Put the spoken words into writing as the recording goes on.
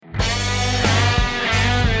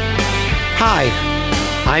Hi,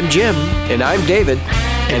 I'm Jim. And I'm David.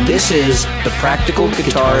 And this is the Practical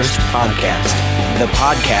Guitarist Podcast. The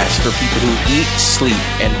podcast for people who eat, sleep,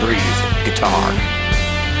 and breathe guitar.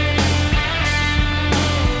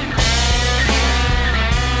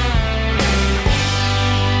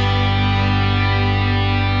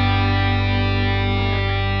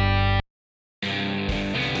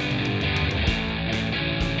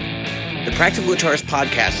 The Practical Guitarist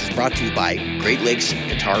Podcast is brought to you by Great Lakes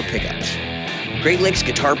Guitar Pickups. Great Lakes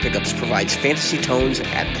Guitar Pickups provides fantasy tones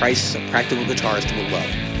at prices a practical guitarist will love.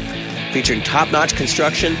 Featuring top-notch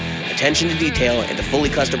construction, attention to detail, and a fully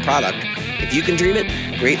custom product, if you can dream it,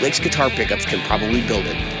 Great Lakes Guitar Pickups can probably build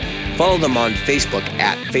it. Follow them on Facebook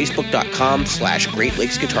at facebook.com/Great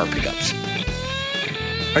Lakes Guitar Pickups.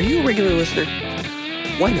 Are you a regular listener?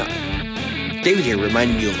 Why not? David here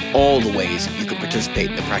reminding you of all the ways you can participate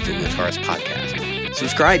in the Practical Guitarist Podcast.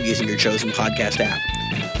 Subscribe using your chosen podcast app.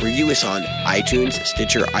 Review us on iTunes,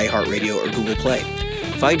 Stitcher, iHeartRadio, or Google Play.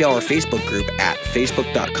 Find our Facebook group at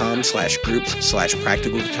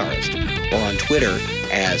facebook.com/groups/practicalguitarist or on Twitter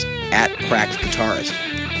as @practguitarist.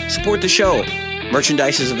 Support the show.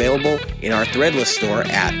 Merchandise is available in our Threadless store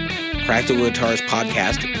at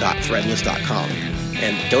practicalguitaristpodcast.threadless.com.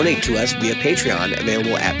 And donate to us via Patreon,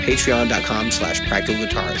 available at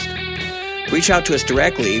patreon.com/practicalguitarist. Reach out to us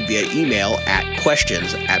directly via email at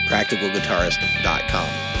questions@practicalguitarist.com.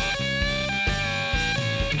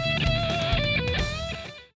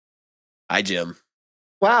 Hi, Jim.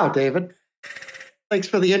 Wow, David. Thanks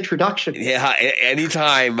for the introduction. Yeah,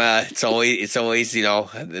 anytime. It's always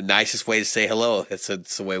the nicest way to say hello. It's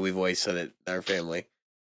the way we've always said it in our family.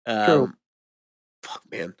 True. Fuck,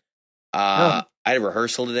 man. I had a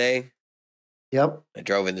rehearsal today. Yep. I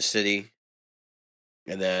drove in the city,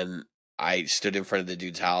 and then I stood in front of the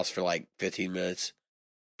dude's house for like 15 minutes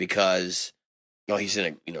because, he's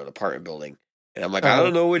in an apartment building, and I'm like, I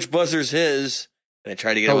don't know which buzzer's his. And I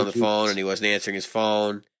tried to get him on the phone, and he wasn't answering his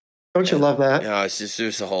phone. Don't you love that? It's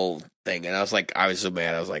just the whole thing. And I was so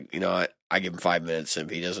mad. I was like, you know what? I give him 5 minutes, and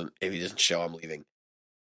if he doesn't show, I'm leaving.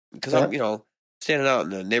 Because I'm, standing out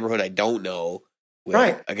in the neighborhood I don't know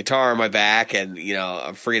with a guitar on my back and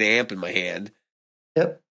a friggin' amp in my hand.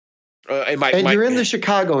 Yep. You're in the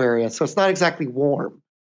Chicago area, so it's not exactly warm.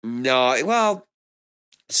 No, well,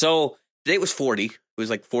 so today it was 40. It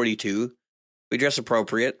was like 42. We dress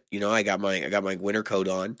appropriate. I got my winter coat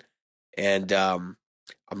on, and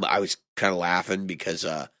I was kind of laughing because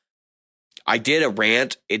I did a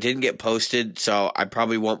rant. It didn't get posted, so I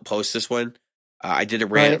probably won't post this one. I did a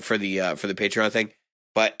rant for the Patreon thing,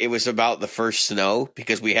 but it was about the first snow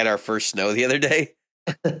because we had our first snow the other day,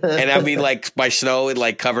 and I mean, like by snow, it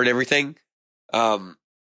like covered everything. It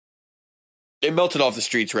melted off the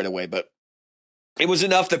streets right away, but it was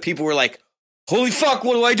enough that people were like, "Holy fuck,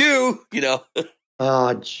 what do I do?"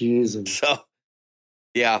 Oh, Jesus. So,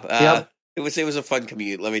 yeah, it was a fun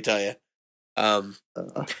commute, let me tell you. And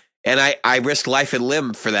I risked life and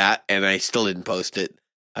limb for that, and I still didn't post it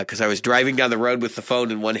because I was driving down the road with the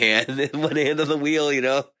phone in one hand and one hand on the wheel. It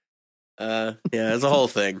was a whole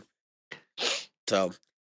thing. So,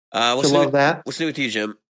 what's new with you,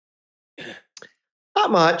 Jim?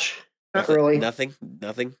 Not much. Not really. Nothing.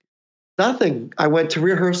 I went to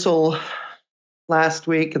rehearsal last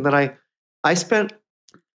week, and then I spent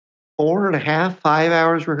 4.5, 5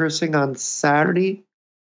 hours rehearsing on Saturday.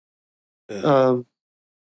 I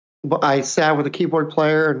sat with a keyboard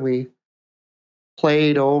player, and we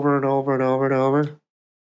played over and over and over and over.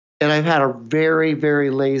 And I've had a very, very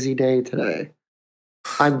lazy day today.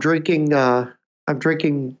 I'm drinking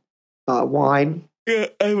wine. Yeah,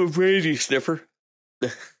 I'm a brandy sniffer.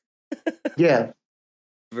 Yeah.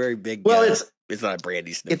 Very big. Well, it's not a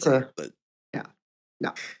brandy sniffer. It's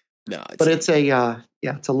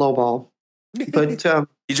a low ball. But you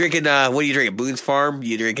drinking? What are you drinking? Boone's Farm?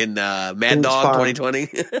 You drinking Mad Boone's Dog Farm. 2020?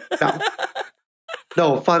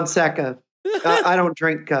 No, Fonseca. I don't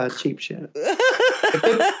drink cheap shit.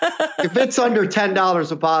 If it's under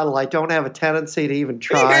 $10 a bottle, I don't have a tendency to even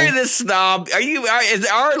try. Are you hearing this snob? Is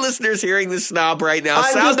our listeners hearing this snob right now?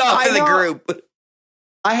 Sound off in the group.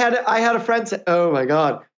 I had a friend say, "Oh my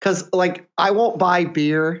god," because I won't buy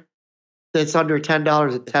beer that's under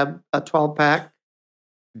 $10 a 12 pack.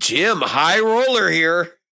 Jim, high roller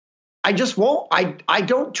here. I just won't. I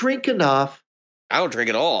don't drink enough. I don't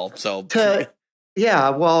drink at all. So yeah,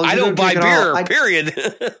 well, I don't buy beer. Period.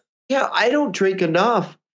 Yeah, I don't drink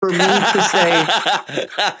enough for me to say.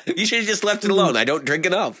 You should have just left it alone. I don't drink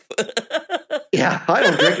enough. Yeah, I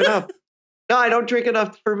don't drink enough. No, I don't drink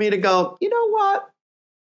enough for me to go, you know what?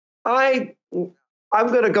 I'm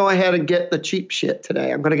going to go ahead and get the cheap shit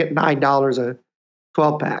today. I'm going to get $9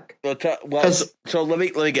 12-pack. So let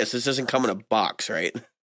me guess. This doesn't come in a box, right?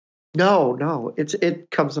 No, it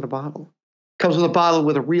comes in a bottle. It comes with a bottle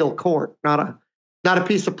with a real cork, not a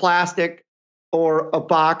piece of plastic or a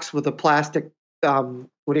box with a plastic.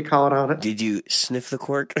 What do you call it on it? Did you sniff the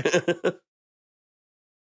cork?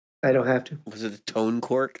 I don't have to. Was it a tone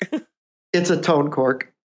cork? It's a tone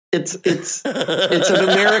cork. It's an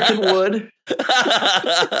American wood.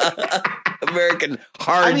 American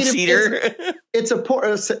hard cedar. It's a port.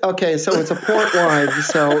 Okay, so it's a port wine.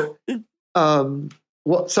 So,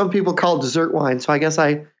 what some people call dessert wine. So I guess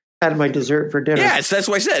I had my dessert for dinner. Yes, that's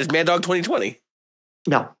what I said. It's Mad Dog 2020.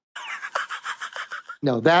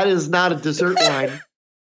 No, that is not a dessert wine.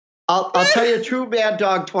 I'll tell you a true Mad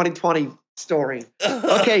Dog 2020 story.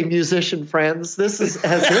 Okay, musician friends, has this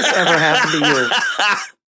ever happened to you?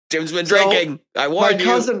 Jim's been drinking. I warned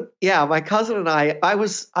you. Yeah, my cousin and I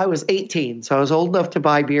was 18, so I was old enough to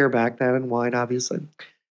buy beer back then and wine, obviously.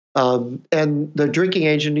 And the drinking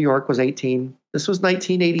age in New York was 18. This was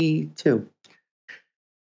 1982.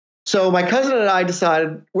 So my cousin and I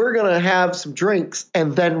decided we're going to have some drinks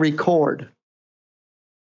and then record.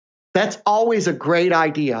 That's always a great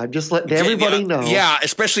idea. I'm just letting everybody know. Yeah,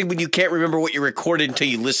 especially when you can't remember what you recorded until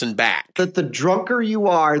you listen back. That the drunker you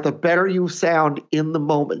are, the better you sound in the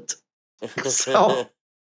moment. So,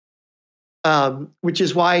 which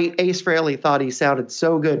is why Ace Frehley thought he sounded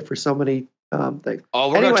so good for so many things. Oh,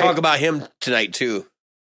 we're going to talk about him tonight too.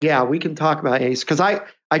 Yeah, we can talk about Ace because I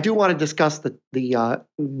do want to discuss the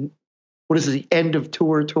what is it, the end of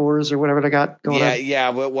tours or whatever they got going on.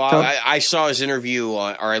 Yeah. Well, I saw his interview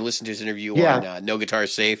I listened to his interview on No Guitar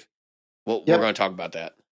Safe. Well, we're going to talk about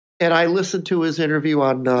that. And I listened to his interview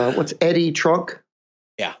on what's Eddie Trunk.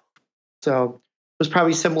 Yeah. So it was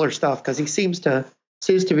probably similar stuff because he seems to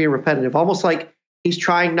be repetitive, almost like he's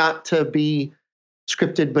trying not to be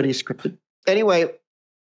scripted, but he's scripted. Anyway,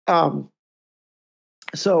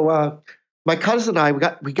 so my cousin and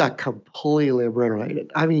I we got completely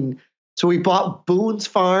obliterated. I mean, so we bought Boone's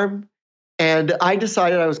Farm, and I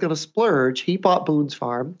decided I was going to splurge. He bought Boone's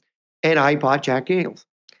Farm, and I bought Jack Daniels.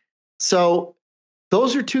 So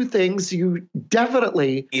those are two things you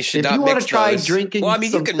definitely, if you want to try drinking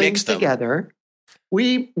some things together,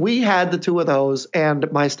 we had the two of those,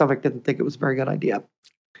 and my stomach didn't think it was a very good idea.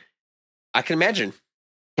 I can imagine.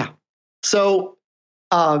 Yeah. So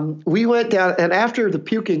we went down, and after the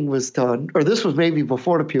puking was done, or this was maybe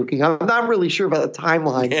before the puking, I'm not really sure about the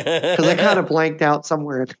timeline because I kind of blanked out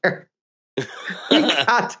somewhere in there.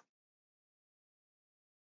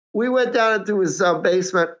 We went down into his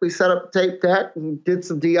basement. We set up a tape deck and did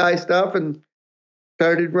some DI stuff and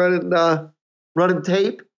started running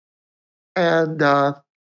tape. And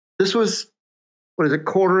this was, what is it,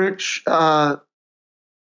 1/4-inch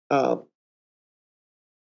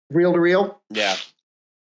reel to reel. Yeah.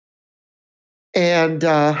 And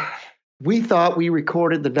we thought we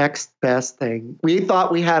recorded the next best thing. We thought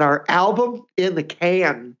we had our album in the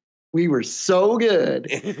can. We were so good.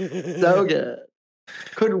 So good.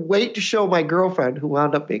 Couldn't wait to show my girlfriend, who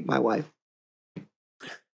wound up being my wife.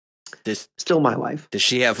 Still my wife. Does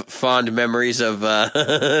she have fond memories of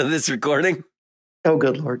this recording? Oh,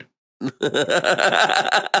 good Lord. So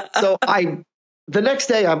the next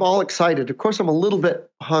day, I'm all excited. Of course, I'm a little bit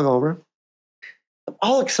hungover. I'm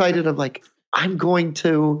all excited. I'm like, I'm going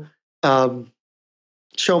to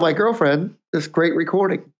show my girlfriend this great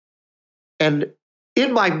recording. And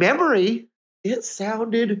in my memory, it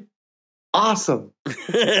sounded awesome.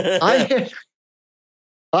 I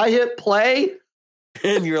hit play.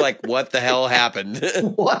 And you're like, what the hell happened?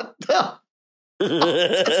 What the?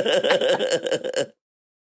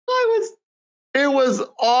 It was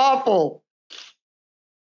awful.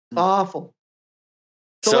 Awful.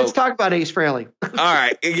 So let's talk about Ace Frehley. All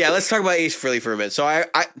right. Yeah, let's talk about Ace Frehley for a minute. So all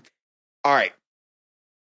right.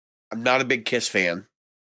 I'm not a big Kiss fan.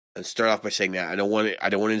 Let's start off by saying that. I don't want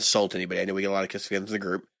to insult anybody. I know we get a lot of Kiss fans in the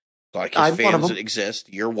group. A lot of Kiss fans that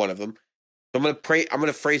exist. You're one of them. So I'm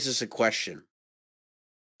gonna phrase this a question.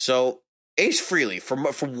 So Ace Frehley, from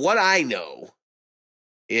what I know,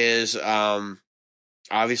 is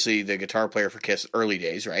obviously the guitar player for Kiss early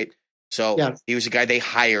days, right? So He was the guy they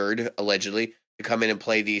hired allegedly to come in and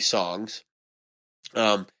play these songs.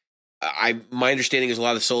 My understanding is a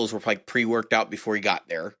lot of the solos were like pre-worked out before he got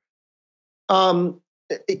there.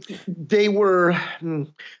 They were,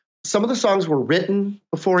 some of the songs were written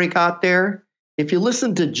before he got there. If you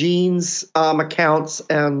listen to Gene's accounts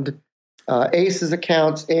and Ace's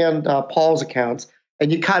accounts and Paul's accounts,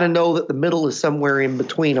 and you kind of know that the middle is somewhere in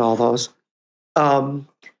between all those.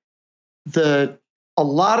 A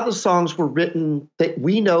lot of the songs were written that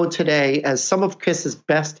we know today as some of Kiss's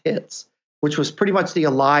best hits. which was pretty much the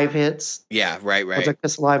Alive hits. Yeah, right. Was like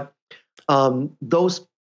Kiss Alive. Those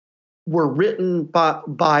were written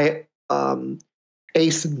by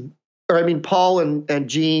Ace, Paul and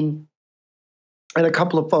Gene and a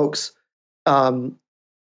couple of folks when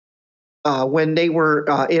they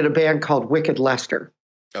were in a band called Wicked Lester.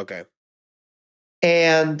 Okay.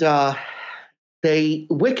 And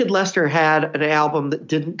Wicked Lester had an album that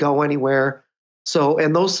didn't go anywhere. So,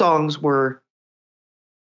 and those songs were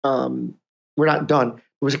not done. There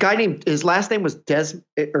was a guy named, his last name was his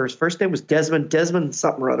first name was Desmond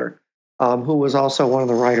something or other, who was also one of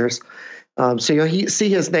the writers. So you'll see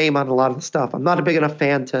his name on a lot of the stuff. I'm not a big enough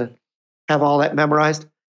fan to have all that memorized,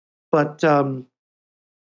 but so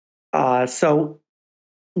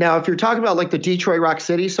now if you're talking about like the Detroit Rock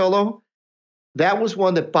City solo, that was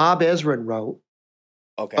one that Bob Ezrin wrote.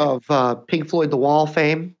 Okay. Of Pink Floyd The Wall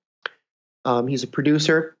fame. He's a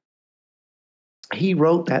producer. He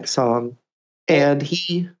wrote that song, and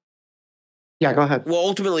yeah, go ahead. Well,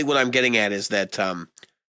 ultimately, what I'm getting at is that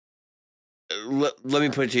let me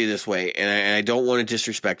put it to you this way, and I don't want to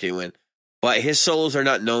disrespect anyone, but his solos are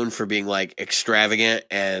not known for being like extravagant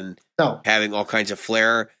and having all kinds of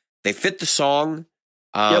flair. They fit the song.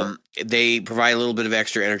 They provide a little bit of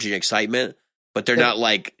extra energy and excitement, but they're not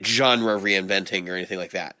like genre reinventing or anything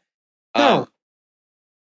like that. No.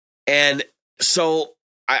 And so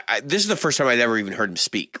this is the first time I'd ever even heard him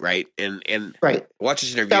speak, right? And right. Watch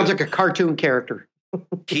this interview. Sounds like a cartoon character.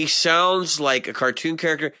 He sounds like a cartoon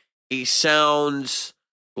character. He sounds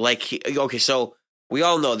like okay, so we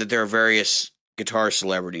all know that there are various guitar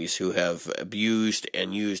celebrities who have abused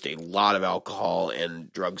and used a lot of alcohol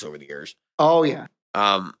and drugs over the years. Oh, yeah.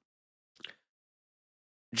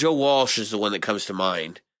 Joe Walsh is the one that comes to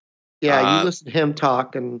mind. Yeah, you listen to him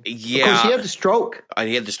talk, and of course he had the stroke. And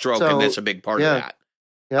he had the stroke, and that's a big part of that.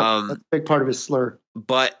 Yeah, that's a big part of his slur.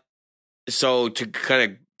 But so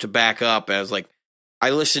to back up, I was like, I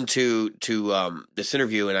listened to this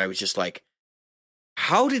interview, and I was just like,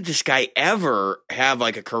 how did this guy ever have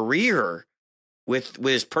like a career with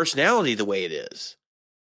his personality the way it is?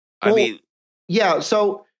 Well, I mean, yeah.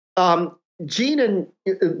 So the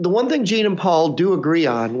one thing Gene and Paul do agree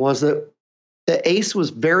on was that Ace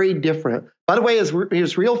was very different. By the way,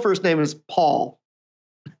 his real first name is Paul.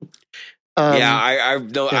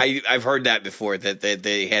 I've heard that before, that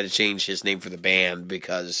they had to change his name for the band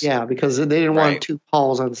because they didn't want two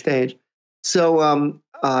Pauls on stage. So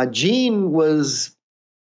Gene was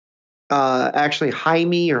actually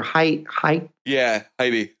Jaime or Jaime.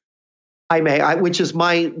 Jaime, which is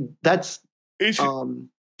that's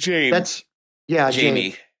James. That's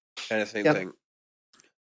Jamie. James. Kind of same thing.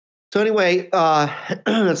 So anyway,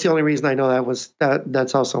 that's the only reason I know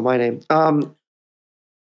that's also my name.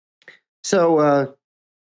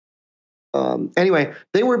 Anyway,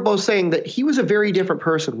 they were both saying that he was a very different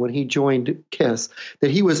person when he joined Kiss.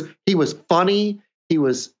 That he was funny, he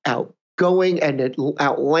was outgoing and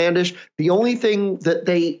outlandish. The only thing that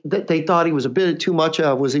they thought he was a bit too much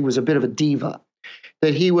of was he was a bit of a diva.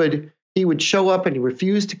 That he would show up and he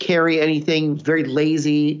refused to carry anything. Very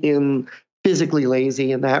physically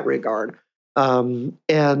lazy in that regard. And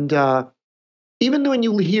even when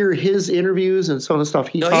you hear his interviews and some of the stuff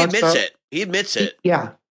he admits it. He admits it.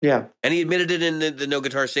 Yeah. And he admitted it in the No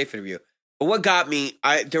Guitar Safe interview. But what got me,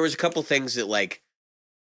 there was a couple things that, like,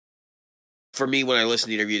 for me when I listened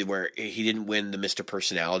to the interview where he didn't win the Mr.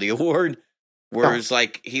 Personality Award, where it was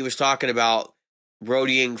like he was talking about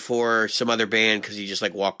roadieing for some other band because he just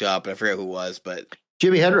like walked up, and I forget who it was, but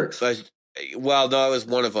Jimi Hendrix. Well, no, it was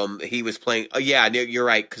one of them. He was playing. Oh, yeah, you're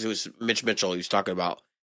right, because it was Mitch Mitchell he was talking about.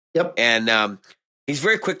 Yep. And he's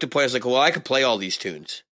very quick to play. I was like, well, I could play all these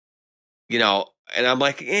tunes, and I'm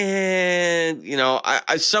like, some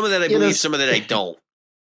of that I believe, some of that I don't.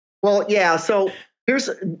 Well, yeah. So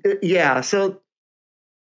So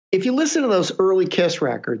if you listen to those early Kiss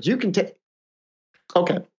records, you can take.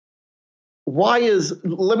 Okay.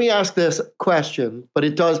 Let me ask this question, but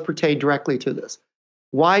it does pertain directly to this.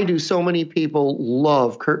 Why do so many people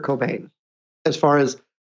love Kurt Cobain as far as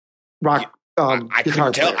rock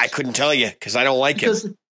guitar players? I couldn't tell you because I don't like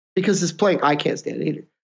him. Because his playing, I can't stand it either.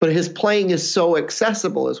 But his playing is so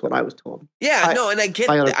accessible, is what I was told. Yeah, and I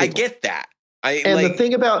get that. The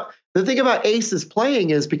thing about Ace's playing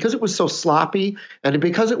is because it was so sloppy and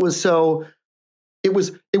because it was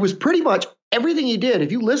pretty much everything he did.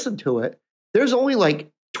 If you listen to it, there's only like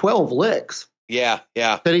 12 licks. Yeah.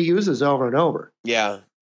 That he uses over and over. Yeah.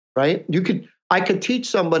 Right? I could teach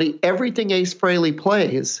somebody everything Ace Frehley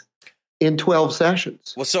plays in 12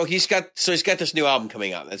 sessions. Well, so he's got this new album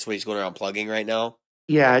coming out. That's what he's going around plugging right now.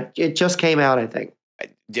 Yeah, it just came out, I think.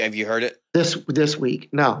 Have you heard it? This week.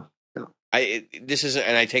 No. This isn't,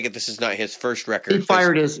 and I take it this is not his first record. He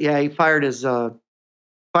fired his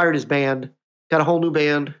band. Got a whole new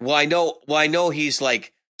band. Well, I know he's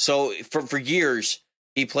like, so for years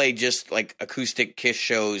he played just like acoustic Kiss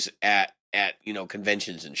shows at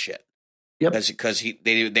conventions and shit. Yep. Because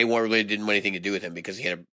they really didn't want anything to do with him because he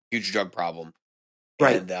had a huge drug problem.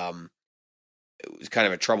 Right. And it was kind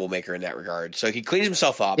of a troublemaker in that regard. So he cleans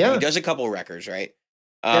himself up. Yeah. He does a couple of records, right?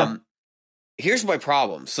 Yeah. Here's my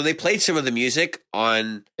problem. So they played some of the music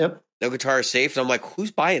on No Guitar is Safe, and I'm like,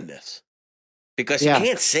 who's buying this? Because he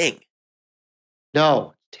can't sing.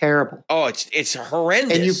 No, terrible. Oh, it's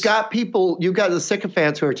horrendous. And you've got the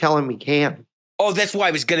sycophants who are telling me can. Oh, that's what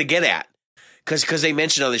I was going to get at. Because they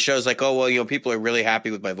mentioned on the shows, like, oh, well, people are really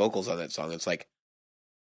happy with my vocals on that song. It's like,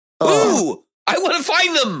 ooh, I want to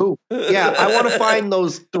find them. Ooh, yeah, I want to find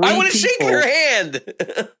those three I want to shake people your hand.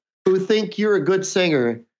 who think you're a good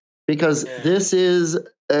singer, because this is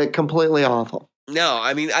completely awful. No,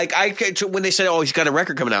 I mean, I when they said, oh, he's got a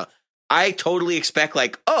record coming out, I totally expect,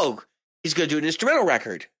 like, oh, he's going to do an instrumental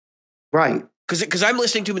record. Right. Because I'm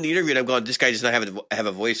listening to him in the interview and I'm going, this guy does not have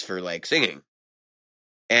a voice for, like, singing.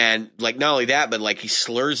 And, like, not only that, but, like, he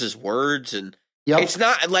slurs his words. And it's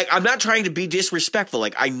not, like, I'm not trying to be disrespectful.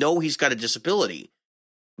 Like, I know he's got a disability.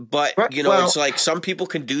 But, it's like some people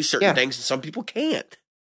can do certain things and some people can't.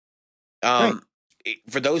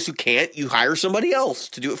 For those who can't, you hire somebody else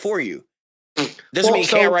to do it for you. Doesn't mean you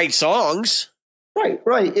can't write songs. Right.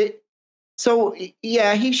 So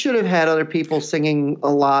he should have had other people singing a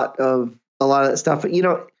lot of that stuff.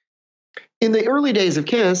 In the early days of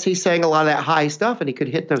Kiss, he sang a lot of that high stuff, and he could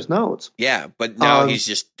hit those notes. Yeah, but now he's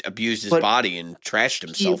just abused his body and trashed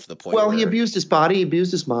himself to the point. Well, he abused his body, he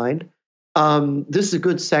abused his mind. This is a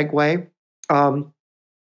good segue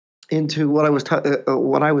into what I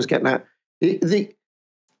was getting at. Ace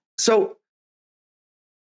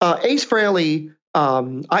Frehley.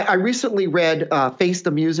 I recently read "Face the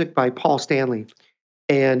Music" by Paul Stanley,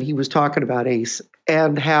 and he was talking about Ace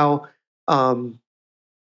and how.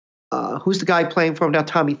 Who's the guy playing for him now?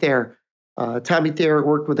 Tommy Thayer. Tommy Thayer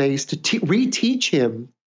worked with Ace to reteach him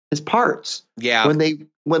his parts. Yeah. When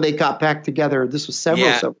they got back together, this was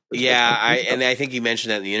several. I think you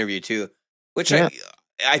mentioned that in the interview too, which I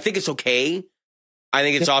think it's okay. I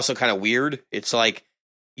think it's also kind of weird. It's like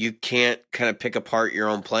you can't kind of pick apart your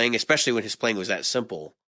own playing, especially when his playing was that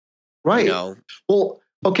simple. Right. Well,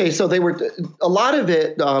 okay, so they were a lot of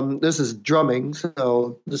it. This is drumming,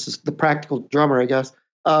 so this is the practical drummer, I guess.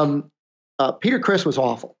 Peter Criss was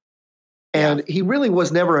awful, and he really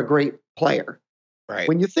was never a great player. Right.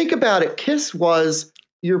 When you think about it, Kiss was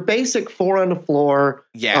your basic 4 on the floor.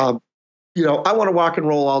 Yeah. I want to rock and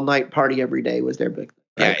roll all night, party every day was their big thing.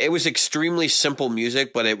 Right? Yeah, it was extremely simple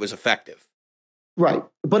music, but it was effective. Right,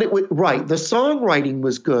 but the songwriting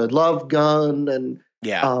was good. Love Gun and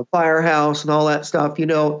Firehouse and all that stuff. They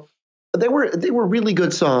were really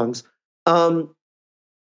good songs. So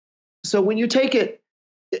when you take it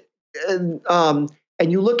and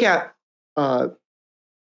you look at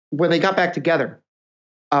when they got back together,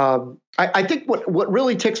 I think what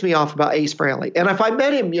really ticks me off about Ace Frehley, and if I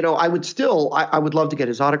met him, I would love to get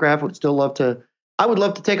his autograph. I would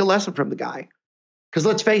love to take a lesson from the guy. Because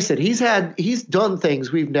let's face it, he's done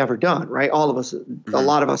things we've never done, right? All of us, a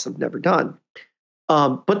lot of us have never done.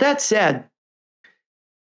 But that said,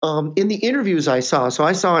 in the interviews I saw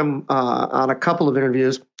him on a couple of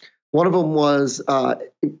interviews. One of them was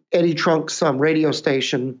Eddie Trunk's radio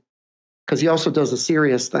station, because he also does a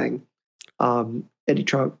Sirius thing. Eddie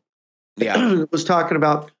Trunk was talking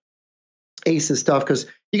about Ace's stuff, because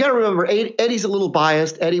you got to remember, Eddie's a little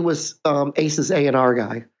biased. Eddie was Ace's A&R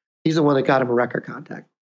guy. He's the one that got him a record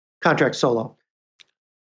contract solo.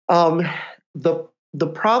 The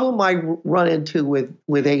problem I run into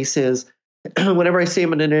with Ace is whenever I see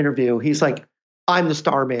him in an interview, he's like, "I'm the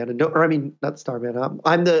star man," not star man.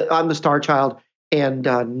 I'm the star child, and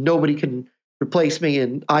nobody can replace me,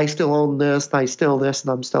 and I still own this, and I still this,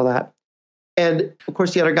 and I'm still that. And of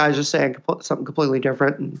course, the other guys are saying something completely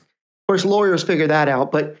different, and of course, lawyers figure that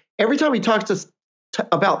out. But every time he talks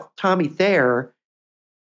about Tommy Thayer,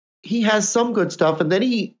 he has some good stuff, and then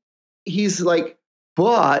he's like,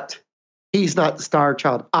 but he's not the star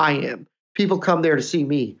child. I am. People come there to see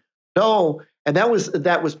me. No, and that was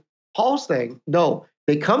Paul's thing. No,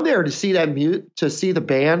 they come there to see to see the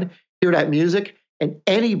band, hear that music, and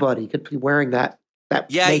anybody could be wearing that.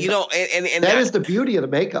 Yeah, makeup. And that is the beauty of the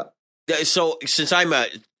makeup. So since I'm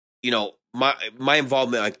my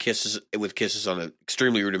involvement with Kiss is on an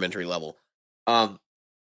extremely rudimentary level.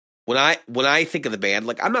 When I think of the band,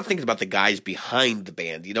 like, I'm not thinking about the guys behind the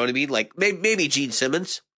band. You know what I mean? Like maybe Gene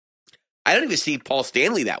Simmons, I don't even see Paul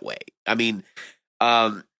Stanley that way. I mean,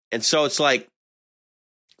 and so it's like,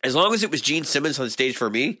 as long as it was Gene Simmons on stage for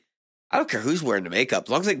me, I don't care who's wearing the makeup. As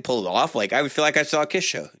long as they can pull it off, like I would feel like I saw a Kiss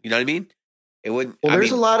show. You know what I mean? It wouldn't. Well,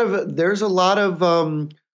 there's a lot of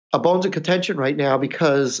bones of contention right now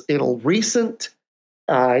because in a recent,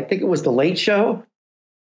 I think it was the Late Show,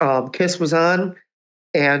 Kiss was on,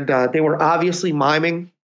 and they were obviously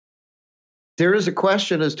miming. There is a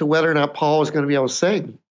question as to whether or not Paul is going to be able to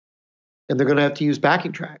sing, and they're going to have to use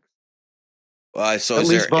backing tracks. So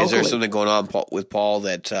is there something going on with Paul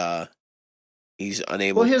that he's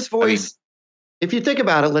unable? Well, his voice. If you think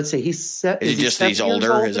about it, let's say he's he's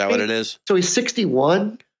older? Is that what it is? So he's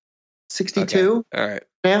 61, 62 Okay. All right.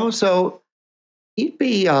 now. So he'd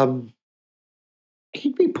be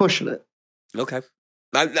pushing it. Okay.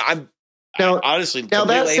 Honestly, now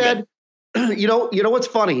that said, you know what's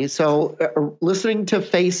funny? So listening to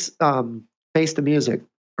Face the Music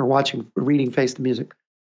or reading Face the Music,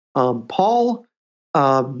 Paul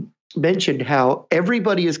mentioned how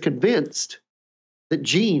everybody is convinced that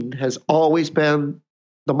Gene has always been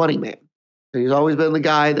the money man. He's always been the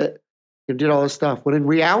guy that did all this stuff. When in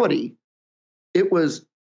reality, it was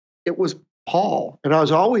Paul, and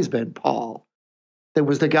it's always been Paul that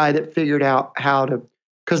was the guy that figured out how to,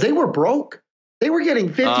 because they were broke. They were getting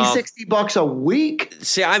 $50-$60 a week.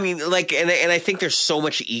 See, I mean, like, and I think there's so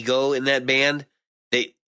much ego in that band.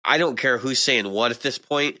 I don't care who's saying what at this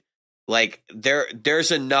point. Like,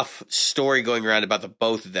 there's enough story going around about the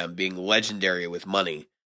both of them being legendary with money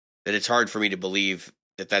that it's hard for me to believe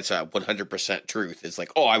that that's a 100% truth. It's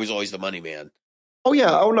like, oh, I was always the money man. Oh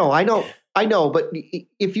yeah. Oh no, I know. But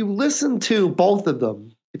if you listen to both of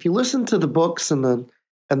them, if you listen to the books and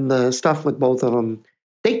the stuff with both of them,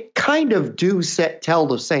 they kind of do tell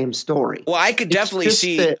the same story. Well, I could definitely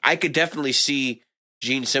see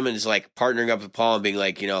Gene Simmons like partnering up with Paul and being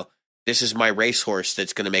like, this is my racehorse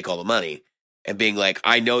that's going to make all the money, and being like,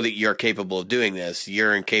 I know that you're capable of doing this.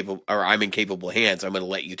 I'm in capable hands. I'm going to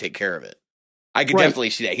let you take care of it. I could definitely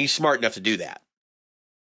see that. He's smart enough to do that.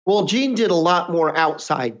 Well, Gene did a lot more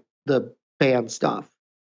outside the band stuff.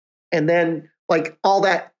 And then like all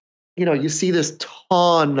that, you see this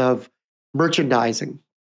ton of merchandising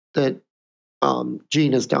that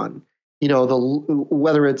Gene has done,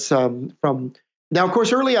 whether it's from now, of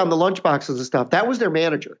course, early on the lunchboxes and stuff, that was their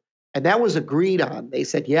manager. And that was agreed on. They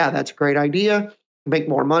said, yeah, that's a great idea. Make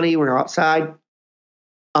more money. We're outside.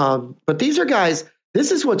 But these are guys,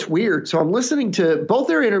 this is what's weird. So I'm listening to both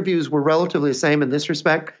their interviews were relatively the same in this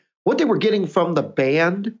respect. What they were getting from the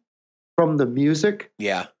band, from the music,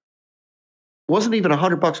 wasn't even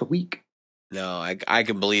 $100 a week. No, I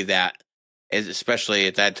can believe that. Especially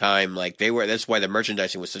at that time, like that's why the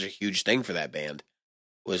merchandising was such a huge thing for that band.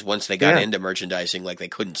 Was once they got into merchandising, like they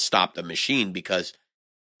couldn't stop the machine because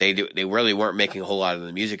they really weren't making a whole lot of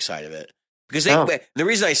the music side of it. Because the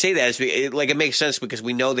reason I say that is it makes sense because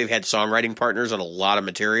we know they've had songwriting partners on a lot of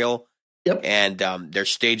material. Yep. And their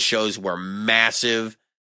stage shows were massive.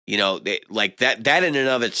 Like that in and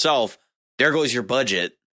of itself, there goes your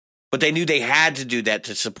budget. But they knew they had to do that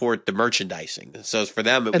to support the merchandising. So for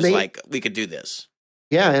them, it was like, we could do this.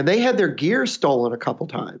 Yeah, and they had their gear stolen a couple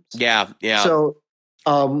times. Yeah. So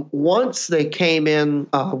once they came in,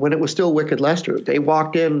 when it was still Wicked Lester, they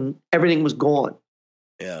walked in, everything was gone.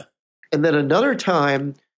 Yeah. And then another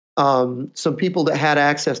time, some people that had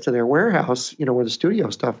access to their warehouse, where the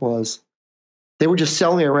studio stuff was, they were just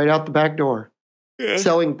selling it right out the back door. Yeah.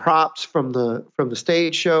 Selling props from the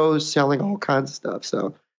stage shows, selling all kinds of stuff.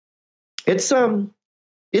 So it's some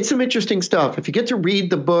interesting stuff. If you get to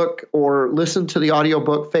read the book or listen to the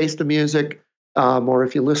audiobook, Face the Music, or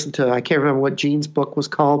if you listen to, I can't remember what Gene's book was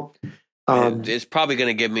called. It's probably going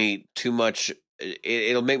to give me too much.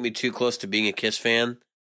 It'll make me too close to being a Kiss fan.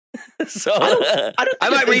 So I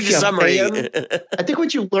might read the summary. I think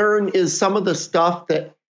what you learn is some of the stuff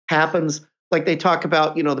that happens, like they talk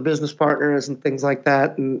about, the business partners and things like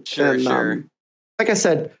that. And sure. Like I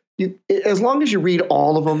said, as long as you read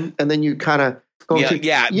all of them and then you kind of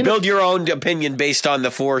build your own opinion based on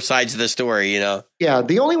the four sides of the story, Yeah,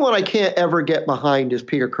 the only one I can't ever get behind is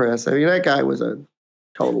Peter Criss. I mean, that guy was a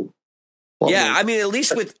total. Yeah, I mean, at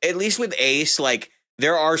least with Ace, like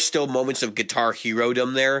there are still moments of guitar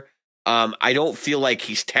hero-dom there. I don't feel like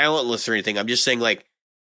he's talentless or anything. I'm just saying, like,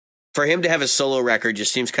 for him to have a solo record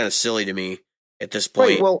just seems kind of silly to me at this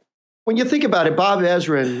point. Right, well, when you think about it, Bob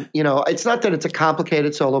Ezrin, it's not that it's a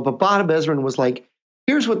complicated solo, but Bob Ezrin was like,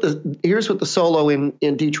 here's what the solo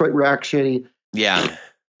in Detroit Rock City. Yeah.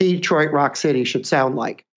 Detroit Rock City should sound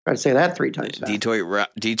like. Try to say that 3 times fast. Detroit Rock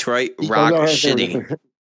City.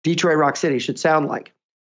 Detroit Rock City should sound like.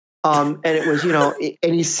 And it was,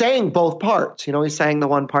 and he sang both parts. He sang the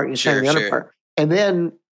one part and he sang the other part. And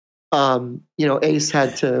then, Ace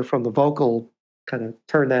had to, from the vocal, kind of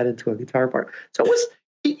turn that into a guitar part. So it was,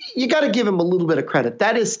 you got to give him a little bit of credit.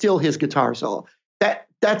 That is still his guitar solo.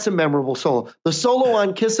 That's a memorable solo. The solo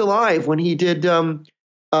on Kiss Alive when he did I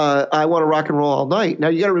Want to Rock and Roll All Night. Now,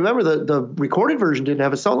 you got to remember the recorded version didn't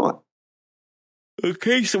have a solo on.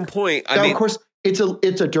 Okay, some point. Of course, it's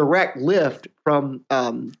a direct lift from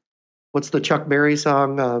what's the Chuck Berry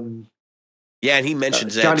song? Yeah, and he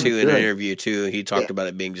mentions that too in an interview too. He talked about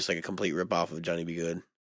it being just like a complete ripoff of Johnny B. Good.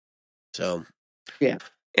 So yeah.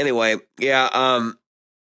 Anyway, yeah.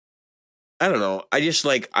 I don't know. I just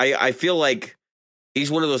I feel like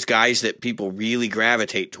he's one of those guys that people really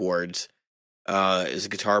gravitate towards as a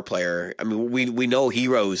guitar player. I mean, we know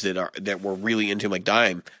heroes that were really into him, like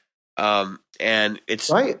Dime. And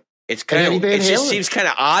it's right. It's kind of, it just seems kind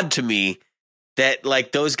of odd to me that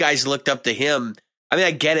like those guys looked up to him. I mean,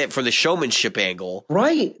 I get it from the showmanship angle.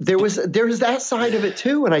 Right. There was that side of it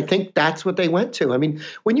too. And I think that's what they went to. I mean,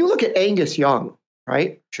 when you look at Angus Young,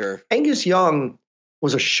 right? Sure. Angus Young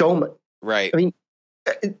was a showman. Right. I mean,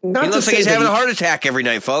 not he looks like he's having a heart attack every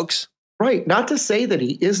night, folks. Right. Not to say that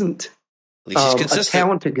he isn't a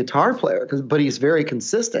talented guitar player, but he's very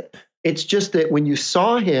consistent. It's just that when you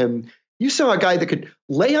saw him, you saw a guy that could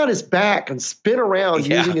lay on his back and spin around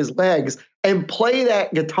using his legs and play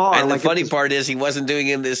that guitar. And the funny part is he wasn't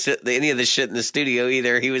doing any of this shit in the studio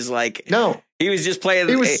either. He was like, no, he was just playing.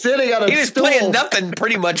 He was sitting on a stool. He was playing nothing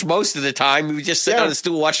pretty much most of the time. He was just sitting on a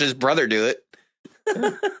stool watching his brother do it.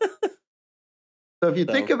 So if you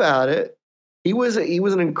think about it, he's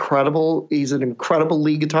an incredible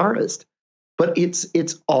lead guitarist, but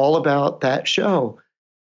it's all about that show,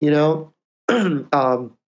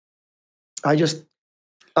 I just,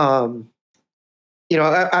 I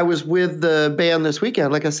was with the band this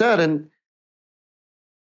weekend, like I said, and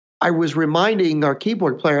I was reminding our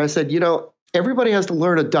keyboard player, I said, everybody has to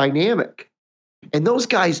learn a dynamic. And those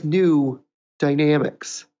guys knew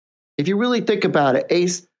dynamics. If you really think about it,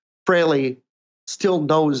 Ace Frehley still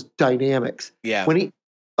knows dynamics. Yeah. When he,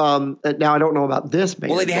 now I don't know about this band.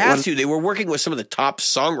 Well, they'd have to. They were working with some of the top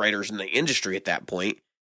songwriters in the industry at that point,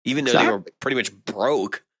 even though they were pretty much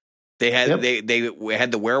broke. They had they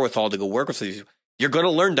had the wherewithal to go work with these. You're going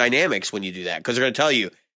to learn dynamics when you do that because they're going to tell you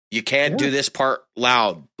can't do this part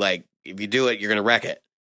loud. Like if you do it, you're going to wreck it.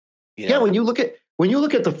 Yeah, when you look at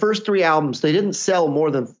the first three albums, they didn't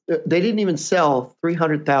even sell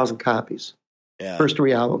 300,000 copies. Yeah, first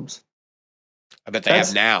three albums. I bet they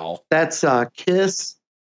have now. That's Kiss,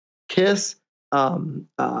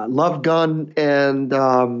 Love Gun,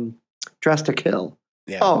 and Dressed to Kill.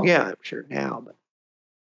 Yeah. Oh yeah, I'm sure now, but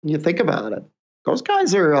when you think about it, those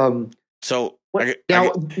guys are.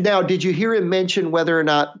 Now, did you hear him mention whether or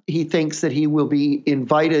not he thinks that he will be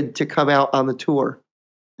invited to come out on the tour?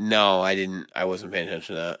 No, I didn't. I wasn't paying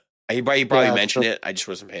attention to that. He probably mentioned it. I just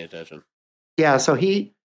wasn't paying attention. Yeah, so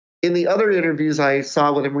in the other interviews I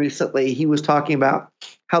saw with him recently, he was talking about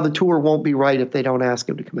how the tour won't be right if they don't ask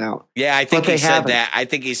him to come out. Yeah, I think he said that. I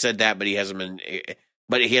think he said that, but he hasn't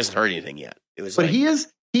heard anything yet.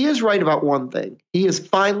 He is right about one thing. He is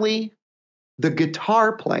finally the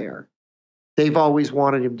guitar player they've always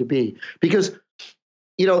wanted him to be. Because,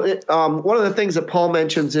 one of the things that Paul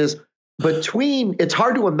mentions is it's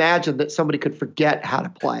hard to imagine that somebody could forget how to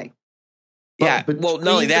play. Yeah, well, not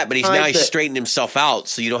only that, but he's straightened himself out,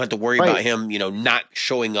 so you don't have to worry about him, not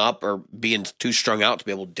showing up or being too strung out to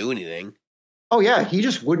be able to do anything. Oh yeah, he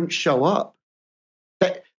just wouldn't show up.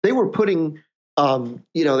 They were putting,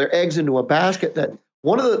 their eggs into a basket. That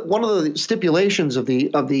one of the stipulations of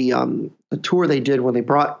the tour they did when they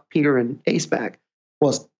brought Peter and Ace back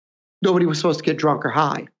was nobody was supposed to get drunk or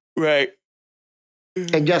high. Right.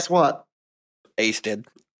 And guess what? Ace did.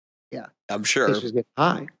 Yeah, I'm sure. Ace was getting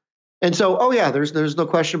high. And so, there's no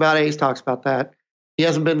question about it. Ace talks about that. He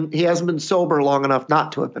hasn't been sober long enough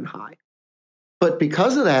not to have been high. But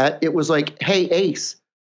because of that, it was like, hey, Ace,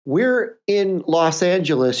 we're in Los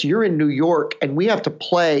Angeles, you're in New York, and we have to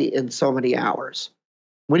play in so many hours.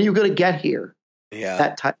 When are you going to get here?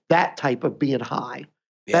 Yeah. That type of being high.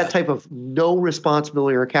 Yeah. That type of no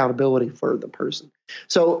responsibility or accountability for the person.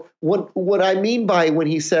 So what I mean by when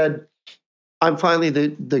he said, I'm finally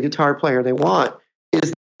the guitar player they want,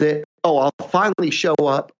 is that, I'll finally show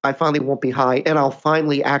up, I finally won't be high, and I'll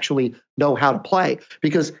finally actually know how to play.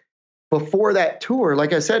 Because before that tour,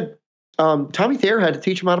 like I said, Tommy Thayer had to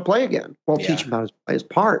teach him how to play again. Teach him how to play his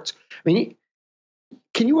parts. I mean,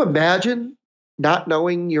 can you imagine not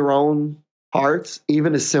knowing your own parts,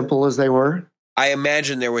 even as simple as they were? I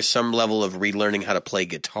imagine there was some level of relearning how to play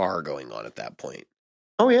guitar going on at that point.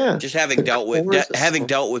 Oh yeah. Just having dealt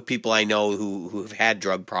with people I know who've had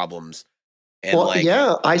drug problems. And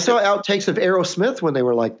I saw outtakes of Aerosmith when they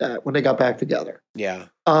were like that, when they got back together. Yeah.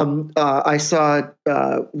 I saw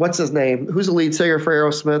what's his name? Who's the lead singer for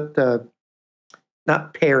Aerosmith?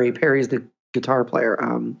 Not Perry. Perry's the guitar player.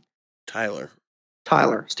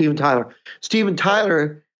 Steven Tyler. Steven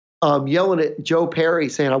Tyler yelling at Joe Perry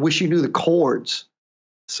saying, "I wish you knew the chords."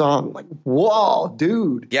 Song, like, whoa,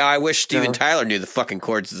 dude. Yeah, I wish Steven Tyler knew the fucking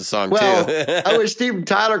chords of the song too. I wish Steven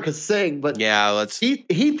Tyler could sing, but yeah, he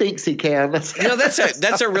thinks he can.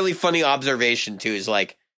 That's a really funny observation too. Is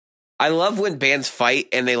like, I love when bands fight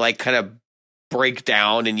and they like kind of break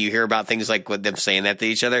down, and you hear about things like with them saying that to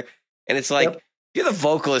each other, and it's like, you're the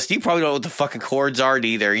vocalist, you probably don't know what the fucking chords are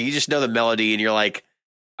either. You just know the melody, and you're like,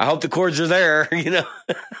 I hope the chords are there, you know?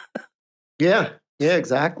 Yeah,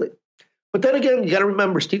 exactly. But then again, you got to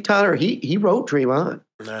remember, Steve Tyler, he wrote Dream On.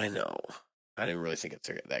 I know. I didn't really think it's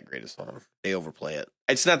that great a song. They overplay it.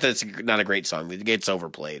 It's not that it's not a great song. It gets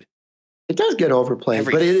overplayed. It does get overplayed,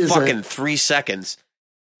 but it is fucking 3 seconds.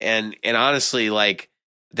 And honestly, like,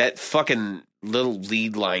 that fucking little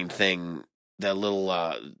lead line thing, that little,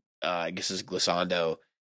 I guess it's glissando.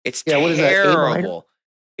 It's terrible.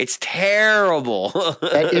 It's terrible.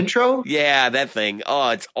 That intro? Yeah, that thing.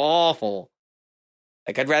 Oh, it's awful.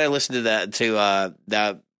 Like, I'd rather listen to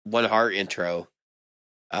that One Heart intro.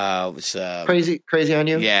 Was Crazy on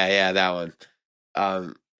You? Yeah, that one.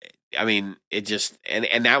 I mean, it just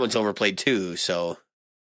and that one's overplayed too. So,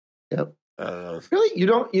 yep. Really, you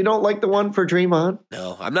don't like the one for Dream On?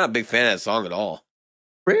 No, I'm not a big fan of that song at all.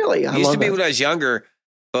 Really, it used to be when I was younger,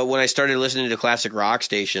 but when I started listening to classic rock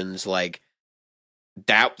stations, like,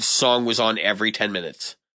 that song was on every 10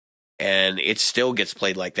 minutes. And it still gets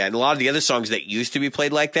played like that. And a lot of the other songs that used to be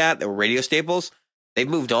played like that were radio staples, they've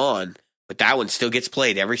moved on. But that one still gets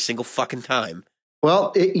played every single fucking time.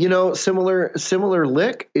 Well, similar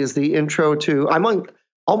lick is the intro to, I'm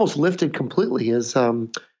almost lifted completely, is Bon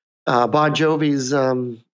Jovi's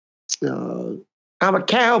I'm a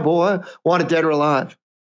Cowboy, Wanted Dead or Alive.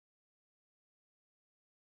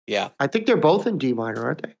 Yeah. I think they're both in D minor,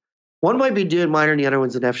 aren't they? One might be D minor and the other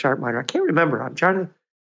one's an F sharp minor. I can't remember. I'm trying to.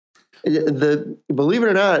 Believe it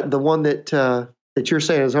or not, the one that you're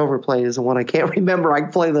saying is overplayed is the one I can't remember. I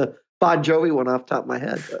can play the Bon Jovi one off the top of my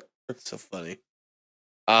head. But. That's so funny.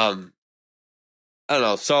 I don't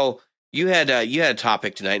know. So you had a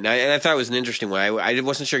topic tonight, and I thought it was an interesting one. I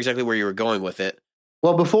wasn't sure exactly where you were going with it.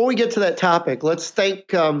 Well, before we get to that topic, let's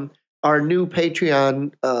thank our new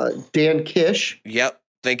Patreon, Dan Kish. Yep.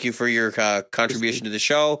 Thank you for your contribution to the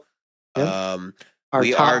show. Yep. Our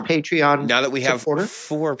top Patreon now that we have supporter.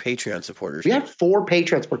 4 Patreon supporters. We have 4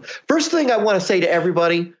 Patreon supporters. First thing I want to say to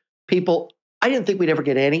everybody, people, I didn't think we'd ever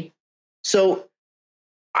get any. So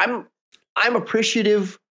I'm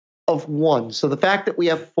appreciative of 1. So the fact that we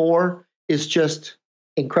have 4 is just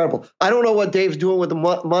incredible. I don't know what Dave's doing with the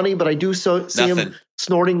money, but I do see him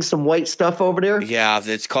snorting some white stuff over there. Yeah,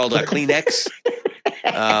 it's called a Kleenex.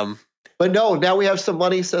 But no, now we have some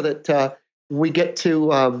money so that we get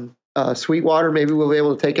to Sweetwater. Maybe we'll be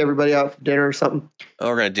able to take everybody out for dinner or something. Oh,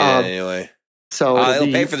 we're going to do that anyway. So it'll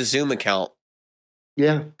pay for the Zoom account.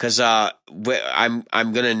 Yeah. Because I'm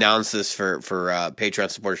going to announce this for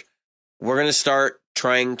Patreon supporters. We're going to start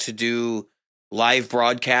trying to do live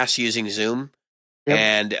broadcasts using Zoom. Yep.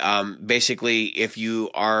 And basically, if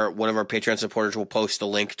you are one of our Patreon supporters, we'll post a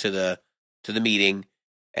link to the meeting,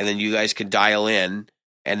 and then you guys can dial in.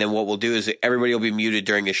 And then what we'll do is everybody will be muted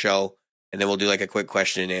during the show, and then we'll do like a quick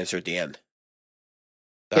question and answer at the end.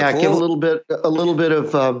 Cool? Give a little bit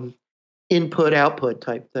of input output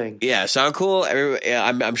type thing. Yeah, sound cool.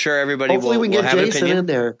 I'm sure everybody. Hopefully we will get have Jason an in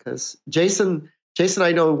there, because Jason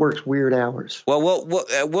I know works weird hours. Well,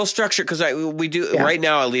 we'll structure, because we do right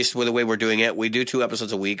now, at least with the way we're doing it. We do 2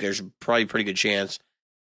 episodes a week. There's probably a pretty good chance.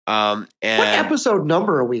 And what episode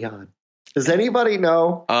number are we on? Does anybody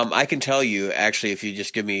know? I can tell you, actually, if you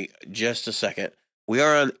just give me just a second. We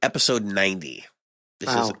are on episode 90.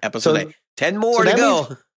 This is episode 90. 10 more to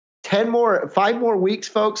go. 5 more weeks,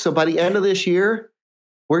 folks. So by the end of this year,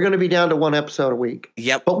 we're going to be down to 1 episode a week.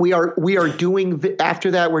 Yep. But we are doing,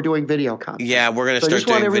 after that, we're doing video content. Yeah, we're going to start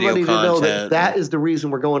doing video content. I just want everybody to know that is the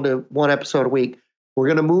reason we're going to 1 episode a week. We're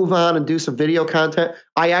going to move on and do some video content.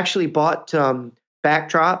 I actually bought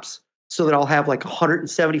backdrops so that I'll have like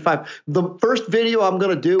 175. The first video I'm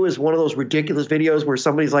going to do is one of those ridiculous videos where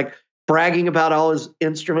somebody's like bragging about all his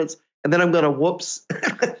instruments, and then I'm going to whoops.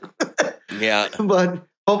 Yeah. But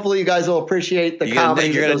hopefully you guys will appreciate the comedy.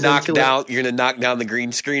 You're gonna knock down the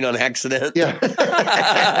green screen on accident. Yeah.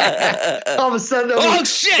 All of a sudden, oh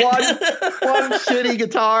shit! one shitty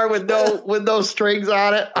guitar with no strings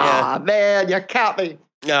on it. Ah, man, you caught me.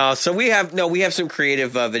 No, so we have some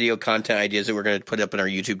creative video content ideas that we're going to put up in our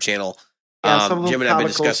YouTube channel. Yeah, Jim and I have been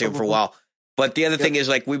discussing it for a while. But the other thing is,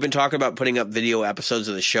 like, we've been talking about putting up video episodes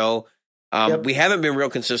of the show. We haven't been real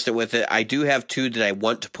consistent with it. I do have 2 that I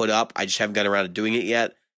want to put up. I just haven't gotten around to doing it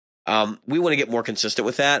yet. We want to get more consistent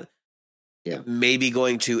with that. Yeah. Maybe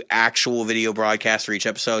going to actual video broadcasts for each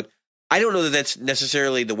episode. I don't know that that's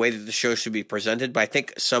necessarily the way that the show should be presented, but I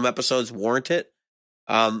think some episodes warrant it.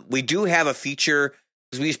 We do have a feature,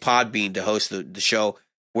 because we use Podbean to host the show,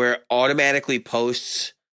 where it automatically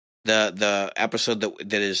posts the episode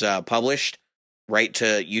that is published right to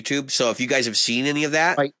YouTube. So if you guys have seen any of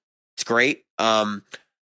that, it's great.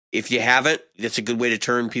 If you haven't, that's a good way to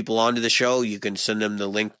turn people on to the show. You can send them the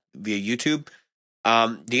link via YouTube.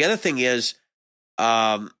 The other thing is,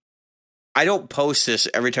 I don't post this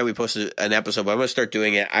every time we post an episode, but I'm going to start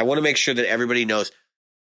doing it. I want to make sure that everybody knows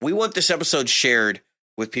we want this episode shared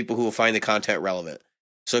with people who will find the content relevant.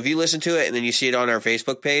 So if you listen to it and then you see it on our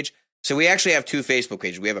Facebook page, so we actually have 2 Facebook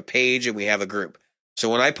pages. We have a page and we have a group. So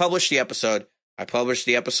when I publish the episode, I publish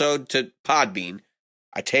the episode to Podbean.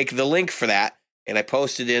 I take the link for that and I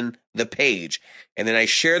post it in the page, and then I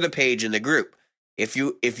share the page in the group. If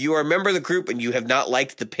you are a member of the group and you have not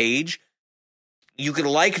liked the page, you can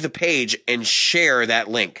like the page and share that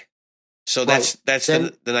link. So that's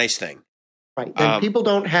the nice thing. Right. Then people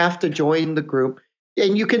don't have to join the group,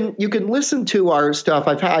 and you can listen to our stuff.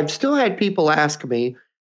 I've still had people ask me.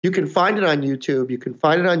 You can find it on YouTube. You can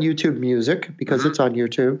find it on YouTube Music, because it's on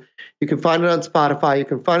YouTube. You can find it on Spotify. You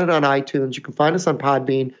can find it on iTunes. You can find us on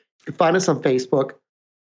Podbean. You can find us on Facebook.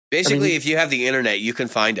 Basically, if you have the internet, you can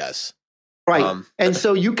find us. Right. And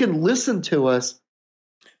so you can listen to us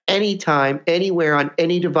anytime, anywhere, on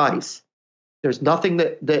any device. There's nothing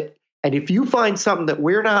that and if you find something that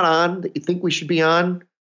we're not on that you think we should be on,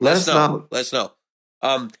 let us know. Let us know.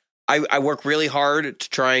 I work really hard to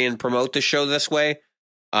try and promote the show this way.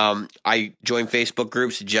 I join Facebook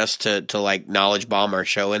groups just to like knowledge bomb our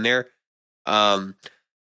show in there.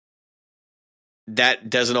 That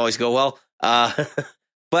doesn't always go well.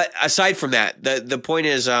 But aside from that, the point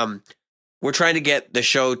is, we're trying to get the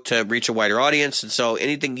show to reach a wider audience. And so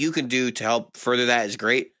anything you can do to help further that is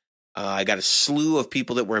great. I got a slew of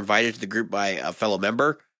people that were invited to the group by a fellow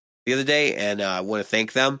member the other day, and I want to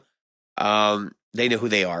thank them. They know who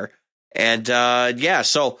they are. And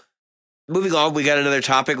so moving on, we got another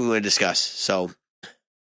topic we want to discuss. So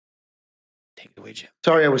take it away, Jim.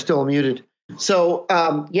 Sorry, I was still muted. So,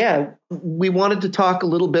 we wanted to talk a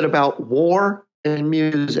little bit about war and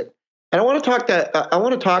music. And I want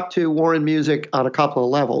to talk to war and music on a couple of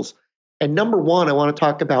levels. And number one, I want to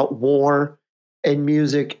talk about war and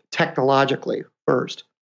music technologically first.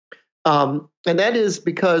 And that is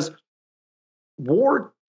because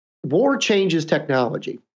war changes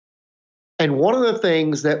technology. And one of the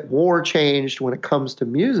things that war changed when it comes to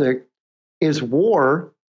music is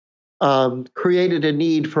war created a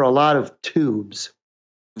need for a lot of tubes.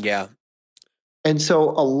 Yeah. And so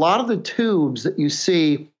a lot of the tubes that you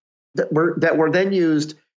see that were then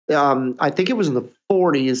used, I think it was in the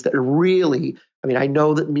 40s, that really, I mean, I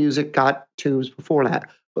know that music got tubes before that,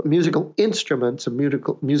 but musical instruments and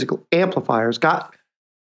musical amplifiers got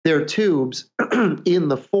their tubes in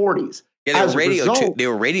the 40s. Yeah, they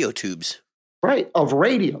were radio tubes. Right, of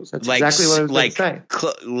radios. That's exactly what I was going to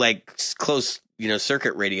say. Like close,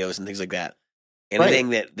 circuit radios and things like that.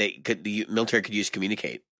 Anything that the military could use to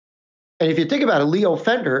communicate. And if you think about it, Leo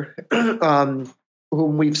Fender,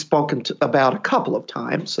 whom we've spoken about a couple of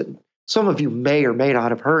times, and some of you may or may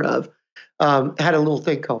not have heard of, had a little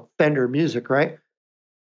thing called Fender Music, right?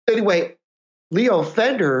 Anyway, Leo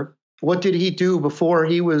Fender, what did he do before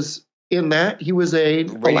he was in that? He was a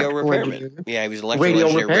radio repairman. Yeah, he was an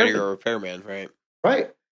electrical radio repairman, right?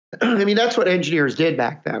 Right. I mean, that's what engineers did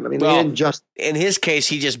back then. I mean, they didn't just. In his case,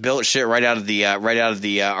 he just built shit right out of the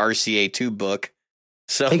RCA tube book.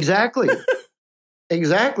 So exactly.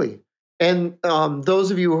 And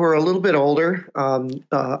those of you who are a little bit older,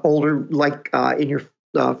 like in your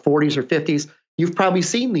 40s or 50s, you've probably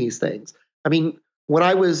seen these things. I mean, when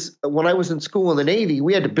I was in school in the Navy,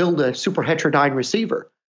 we had to build a super heterodyne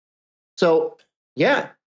receiver. So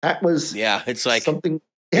that was it's like something.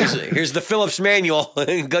 Here's the Phillips manual.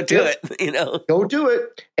 Go do it. Go do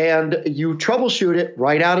it, and you troubleshoot it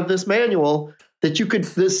right out of this manual. That you could,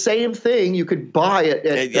 the same thing, you could buy it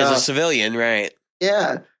as a civilian, right?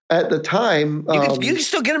 Yeah, at the time, you can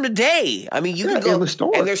still get them today. I mean, you can go in the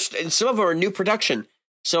store, and some of them are new production.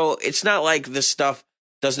 So it's not like this stuff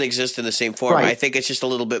doesn't exist in the same form. Right. I think it's just a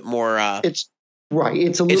little bit more. It's right.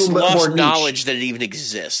 It's a little bit lost more niche. knowledge that it even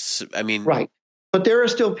exists. I mean, right. But there are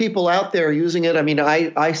still people out there using it. I mean,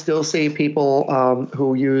 I still see people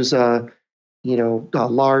who use large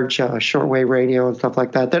shortwave radio and stuff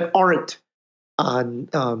like that aren't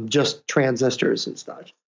on just transistors and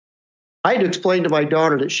stuff. I had to explain to my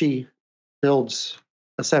daughter that she builds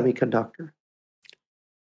a semiconductor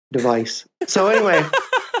device. So anyway,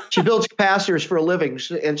 she builds capacitors for a living,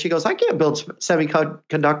 and she goes, "I can't build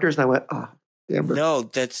semiconductors." And I went, "Oh, Amber, no,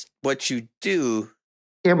 that's what you do."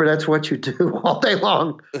 Amber, that's what you do all day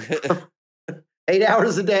long. 8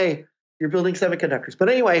 hours a day, you're building semiconductors. But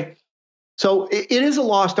anyway, so it is a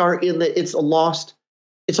lost art in that it's a lost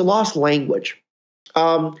language.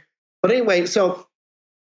 But anyway, so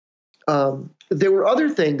there were other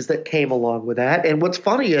things that came along with that. And what's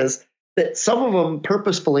funny is that some of them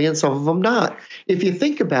purposefully and some of them not. If you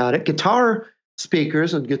think about it, guitar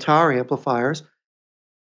speakers and guitar amplifiers,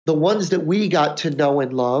 the ones that we got to know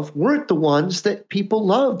and love weren't the ones that people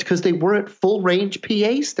loved because they weren't full range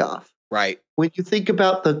PA stuff. Right. When you think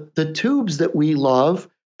about the tubes that we love,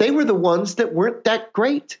 they were the ones that weren't that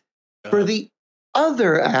great for the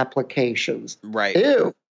other applications. Right.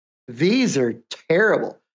 Ew, these are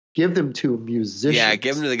terrible. Give them to musicians. Yeah,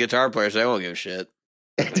 give them to the guitar players. They won't give a shit.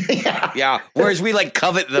 Yeah. Yeah. Whereas we like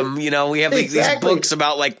covet them, we have these books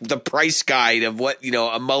about like the price guide of what,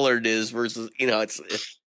 a Mullard is versus,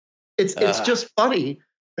 it's just funny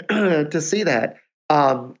to see that.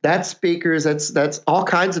 That's speakers, that's all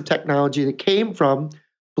kinds of technology that came from,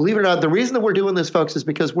 believe it or not, the reason that we're doing this, folks, is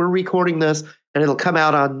because we're recording this and it'll come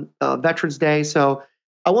out on Veterans Day. So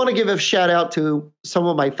I want to give a shout out to some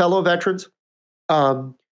of my fellow veterans.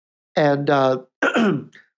 And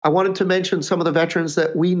I wanted to mention some of the veterans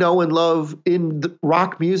that we know and love in the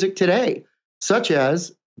rock music today, such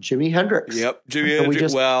as Jimi Hendrix. Yep, Jimi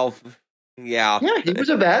Hendrix. Yeah, he was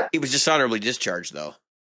a vet. He was dishonorably discharged, though.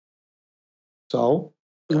 So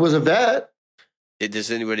he was a vet. Does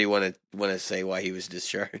anybody want to say why he was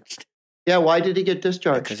discharged? Yeah, why did he get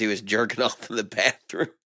discharged? Because he was jerking off in the bathroom.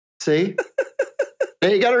 See, now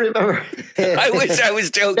you got to remember. I wish I was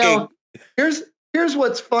joking. Now, here's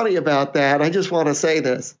what's funny about that. I just want to say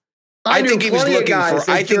this. I think he was looking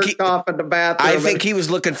for. I think he off in the bathroom. I think he was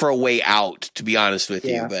looking for a way out. To be honest with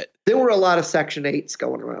you, but there were a lot of Section 8s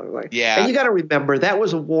going around. Yeah, and you got to remember that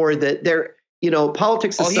was a war that there.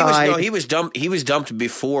 Politics aside. He was dumped. He was dumped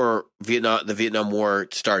before the Vietnam War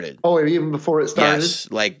started. Oh, even before it started.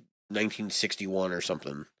 Yes, like 1961 or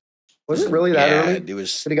something. Was it really that early? It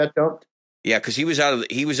was. That he got dumped. Yeah, because he was out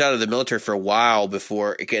of the military for a while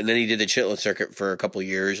before, and then he did the Chitlin circuit for a couple of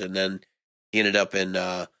years, and then he ended up in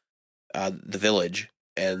the Village.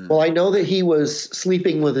 And well, I know that he was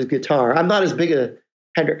sleeping with his guitar. I'm not as big a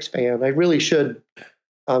Hendrix fan. I really should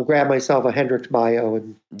grab myself a Hendrix bio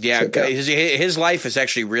and his life is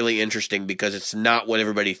actually really interesting because it's not what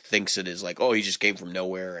everybody thinks it is. Like, oh, he just came from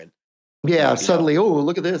nowhere and suddenly, oh,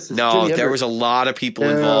 look at this. No, there was a lot of people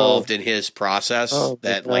involved in his process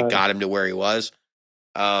that got him to where he was.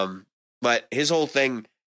 But his whole thing,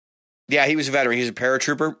 he was a veteran. He was a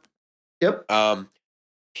paratrooper. Yep.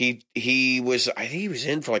 He was, I think he was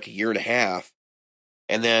in for like a year and a half.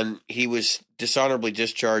 And then he was dishonorably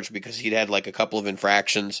discharged because he'd had like a couple of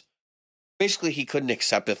infractions. Basically, he couldn't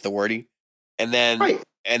accept authority. And then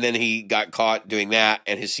he got caught doing that.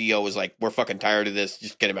 And his CEO was like, we're fucking tired of this.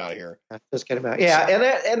 Just get him out of here. Just get him out. Yeah.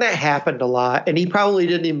 And that happened a lot. And he probably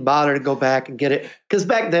didn't even bother to go back and get it. Because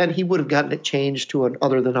back then he would have gotten it changed to an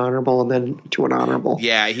other than honorable and then to an honorable.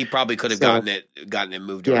 Yeah. He probably could have gotten it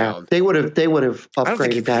moved around. They would have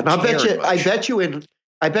upgraded that. And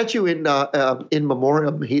I bet you in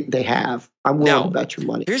memoriam they have. I'm willing to bet you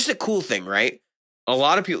money. Here's the cool thing, right? A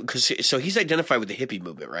lot of people, so he's identified with the hippie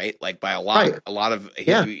movement, right? Like by a lot, right. A lot of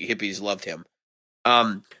hippies loved him.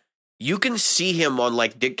 You can see him on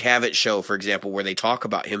like Dick Cavett show, for example, where they talk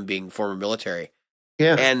about him being former military.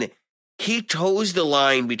 Yeah, and he toes the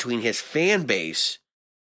line between his fan base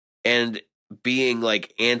and being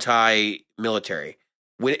like anti-military.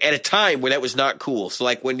 When at a time where that was not cool. So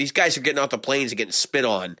like when these guys are getting off the planes and getting spit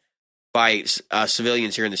on by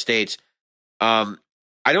civilians here in the States,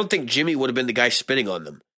 I don't think Jimmy would have been the guy spitting on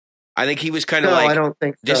them. I think he was kind of I don't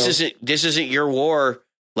think so. This isn't your war.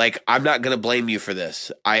 Like, I'm not going to blame you for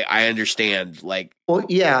this. I understand. Like, well,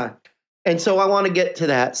 yeah. And so I want to get to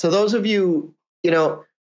that. So those of you,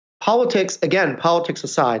 politics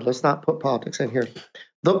aside, let's not put politics in here.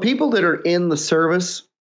 The people that are in the service,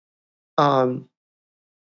 for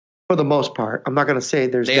the most part, I'm not going to say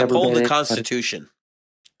they uphold the Constitution.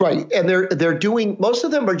 Right. And they're doing, most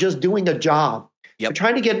of them are just doing a job. They're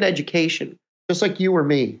trying to get an education, just like you or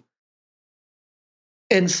me.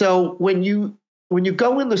 And so when you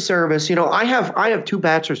go in the service, I have 2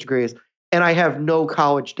 bachelor's degrees and I have no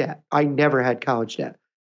college debt. I never had college debt.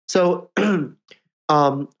 So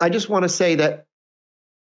I just want to say that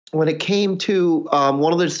when it came to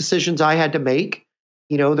one of those decisions I had to make,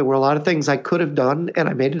 there were a lot of things I could have done, and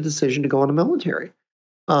I made a decision to go in the military.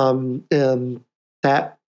 And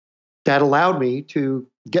that allowed me to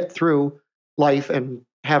get through life and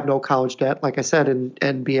have no college debt, like I said,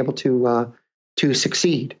 and be able to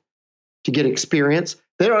succeed, to get experience.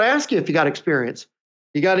 They don't ask you if you got experience.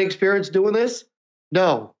 You got any experience doing this?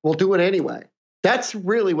 No, we'll do it anyway. That's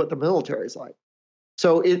really what the military is like.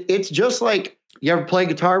 So it's just like, you ever played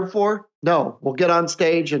guitar before? No, we'll get on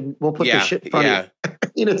stage and we'll put this shit in front of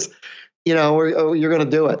you. It's, you're going to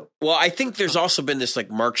do it. Well, I think there's also been this like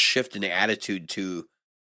marked shift in the attitude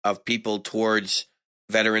of people towards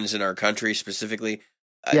veterans in our country specifically.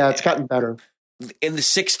 Yeah, it's gotten better. In the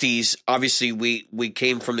 60s, obviously, we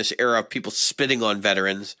came from this era of people spitting on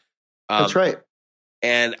veterans. That's right.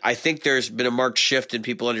 And I think there's been a marked shift in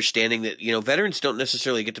people understanding that, veterans don't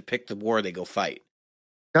necessarily get to pick the war they go fight.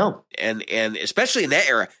 No. And especially in that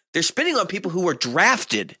era, they're spitting on people who were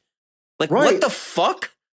drafted. Like, right. What the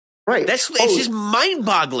fuck? Right. It's just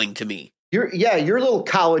mind-boggling to me. Your little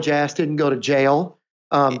college ass didn't go to jail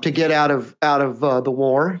to get out of the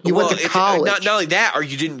war. You went to college. Not only that, or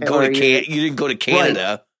you didn't go to Canada.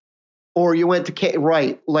 Right. Or you went to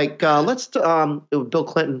like it was Bill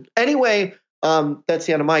Clinton. Anyway, that's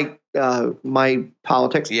the end of my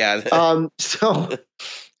politics. Yeah. So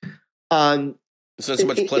as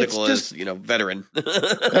much political as veteran.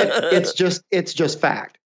 it's just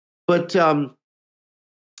fact. But there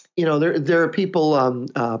are people.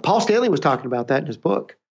 Paul Stanley was talking about that in his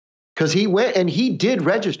book, because he went and he did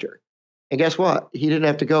register, and guess what? He didn't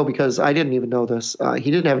have to go, because I didn't even know this.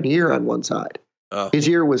 He didn't have an ear on one side. His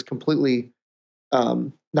ear was completely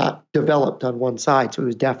not developed on one side, so he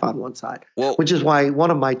was deaf on one side. Well, which is why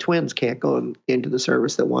one of my twins can't go into the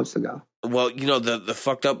service that wants to go. Well, the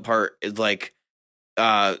fucked up part is like.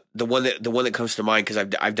 The one that comes to mind, because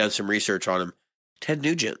I've done some research on him, Ted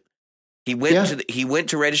Nugent. He went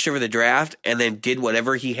to register for the draft and then did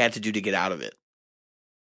whatever he had to do to get out of it.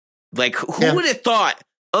 Like, who would have thought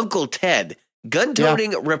Uncle Ted,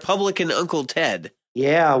 gun-toting Republican Uncle Ted,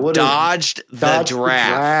 dodged the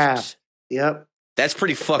draft? Yep, that's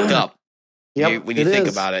pretty fucked up. Yep, when you think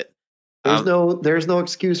about it. There's no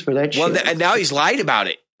excuse for that. Well, shit. And now he's lied about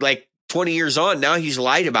it. Like 20 years on, now he's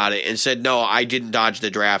lied about it and said, "No, I didn't dodge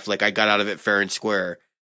the draft. Like, I got out of it fair and square."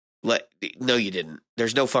 No, you didn't.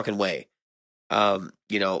 There's no fucking way. When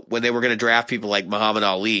they were going to draft people like Muhammad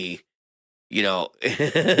Ali,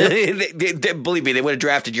 they, believe me, they would have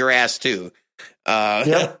drafted your ass too.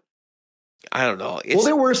 I don't know.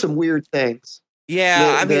 There were some weird things.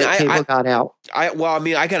 Yeah, I got out. I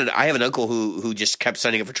have an uncle who just kept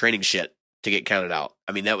signing up for training shit to get counted out.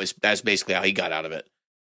 I mean, that's basically how he got out of it.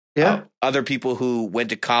 Yeah. Other people who went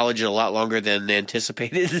to college a lot longer than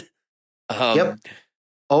anticipated. Yep.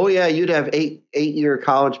 Oh yeah, you'd have 8-year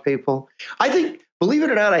college people. I think, believe it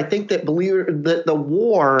or not, that the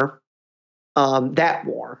war, that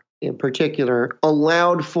war in particular,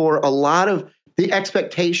 allowed for a lot of the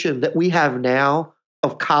expectation that we have now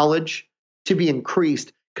of college to be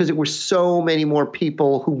increased, because there were so many more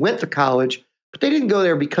people who went to college, but they didn't go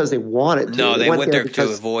there because they wanted to. No, they went there to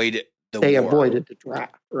avoid the war. They avoided the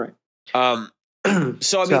draft, right?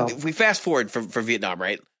 So if we fast forward from Vietnam,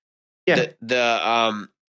 right? Yeah. Then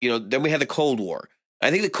we had the Cold War. I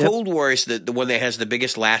think the Cold War is the one that has the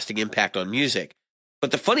biggest lasting impact on music. But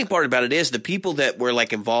the funny part about it is the people that were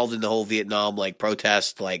like involved in the whole Vietnam like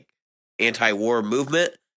protest, like anti-war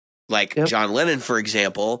movement, like John Lennon, for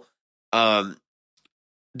example.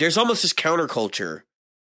 There's almost this counterculture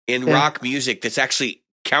in rock music that's actually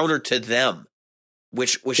counter to them,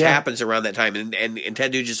 which happens around that time. And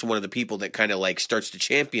Ted Nugent's just one of the people that kind of like starts to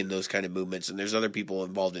champion those kind of movements. And there's other people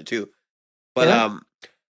involved in it too. But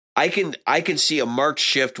I can see a marked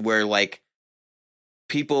shift where like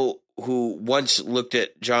people who once looked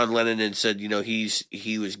at John Lennon and said,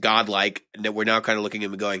 he was godlike, and that we're now kind of looking at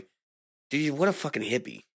him and going, dude, what a fucking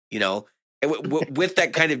hippie, and with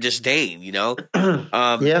that kind of disdain,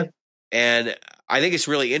 And I think it's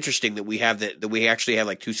really interesting that we have that we actually have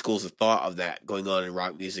like two schools of thought of that going on in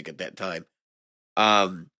rock music at that time.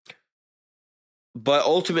 But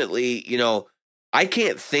ultimately, I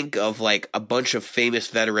can't think of like a bunch of famous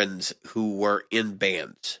veterans who were in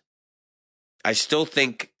bands. I still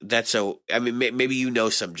think maybe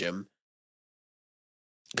some, Jim,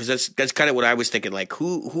 because that's kind of what I was thinking. Like,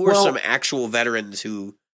 who are some actual veterans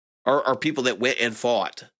who are people that went and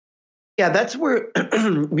fought. Yeah, that's where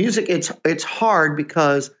music. It's hard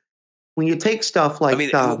because when you take stuff like, I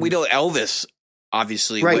mean, we know Elvis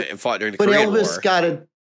obviously right, went and fought during the but Korean Elvis War. got it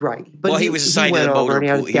right. But Well, he was assigned to went the over motor and he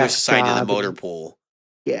had pool. a He was desk assigned to the job motor and- pool.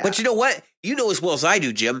 Yeah, But you know what? You know as well as I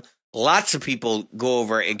do, Jim. Lots of people go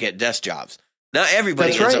over and get desk jobs. Not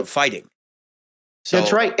everybody That's ends right. up fighting. So,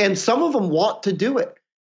 that's right, and some of them want to do it.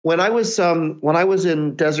 When I was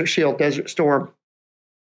in Desert Shield, Desert Storm,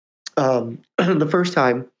 the first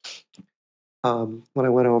time when I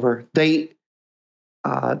went over, I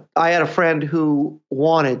had a friend who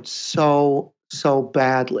wanted so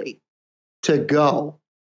badly to go,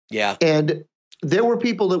 yeah. and there were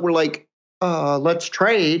people that were like, let's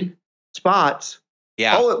trade spots.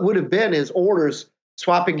 Yeah. All it would have been is orders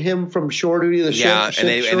swapping him from shore duty to the ship. Yeah, and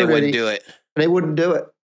they wouldn't do it. And they wouldn't do it.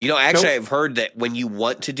 You know, actually, Nope. I've heard that when you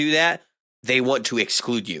want to do that, they want to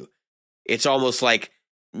exclude you. It's almost like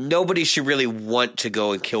nobody should really want to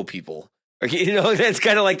go and kill people. You know, that's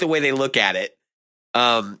kind of like the way they look at it.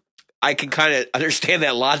 I can kind of understand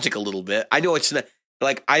that logic a little bit. I know it's not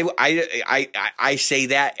like I say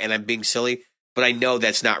that and I'm being silly, but I know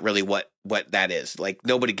that's not really what that is. Like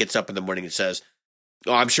nobody gets up in the morning and says,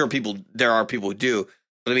 "Oh, I'm sure there are people who do,"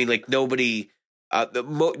 but I mean, like nobody.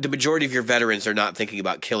 The majority of your veterans are not thinking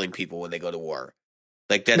about killing people when they go to war.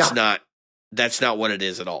 Like that's not what it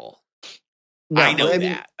is at all. No, I know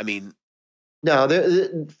that. I mean, no.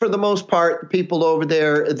 For the most part, people over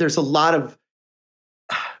there, there's a lot of.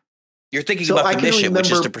 You're thinking about the mission,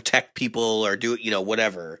 which is to protect people or do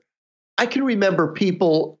whatever. I can remember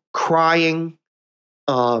people crying,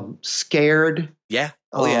 scared. Yeah.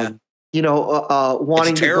 Oh yeah.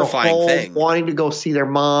 Wanting to go home, wanting to go see their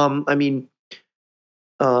mom. I mean.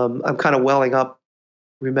 I'm kind of welling up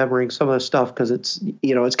remembering some of the stuff because it's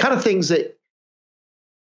kind of things that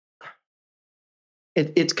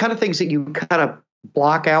it's kind of things that you kind of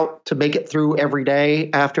block out to make it through every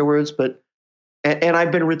day afterwards. But and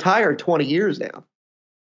I've been retired 20 years now.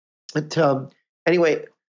 But anyway,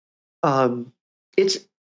 it's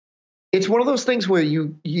one of those things where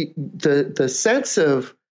the sense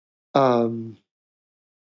of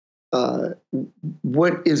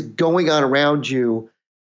what is going on around you.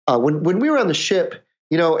 When we were on the ship,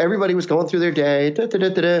 everybody was going through their day, and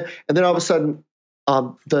then all of a sudden,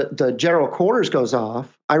 the general quarters goes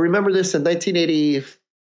off. I remember this in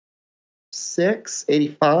 1986,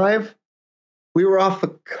 85. We were off the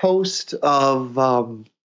coast of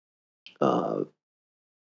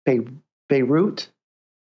Beirut.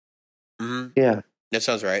 Mm-hmm. Yeah, that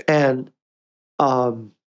sounds right. And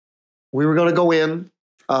we were going to go in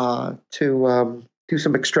to do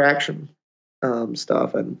some extraction.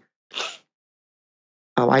 Stuff, and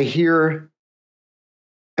I hear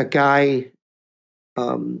a guy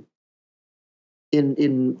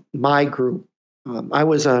in my group. I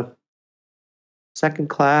was a second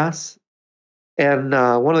class, and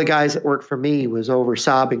one of the guys that worked for me was over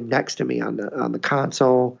sobbing next to me on the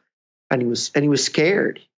console, and he was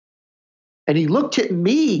scared, and he looked at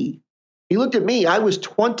me. I was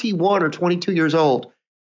 21 or 22 years old.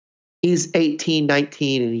 He's 18,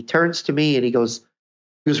 19, and he turns to me and he goes,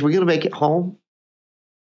 we're going to make it home?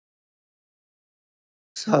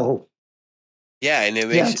 So. Yeah, and it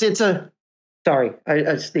makes sorry, I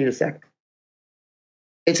just need a sec.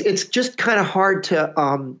 It's just kind of hard to,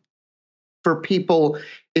 for people,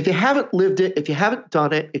 if you haven't lived it, if you haven't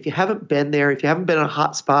done it, if you haven't been there, if you haven't been in a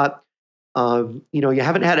hot spot, you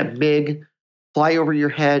haven't had a MiG fly over your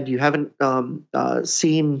head, you haven't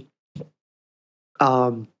seen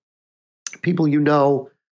people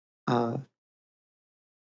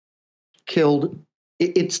killed.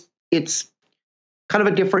 It's kind of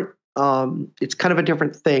a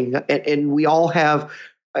different thing, and we all have.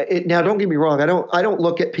 Now, don't get me wrong. I don't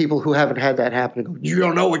look at people who haven't had that happen and go, "You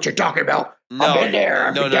don't know what you're talking about." No, I've been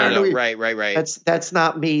there. No. Right. That's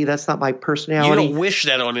not me. That's not my personality. You don't wish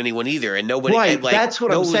that on anyone either, and nobody. Right. That's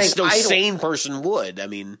what I'm saying. No sane person would. I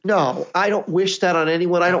mean, no, I don't wish that on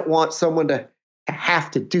anyone. I don't want someone to have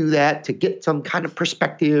to do that to get some kind of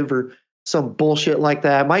perspective or some bullshit like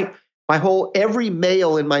that. Every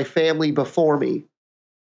male in my family before me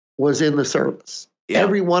was in the service. Yeah.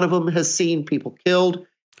 Every one of them has seen people killed.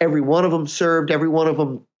 Every one of them served. Every one of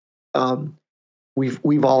them,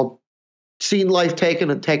 we've all seen life taken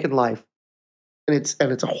and taken life, and it's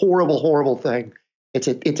a horrible, horrible thing. It's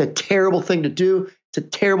a terrible thing to do. It's a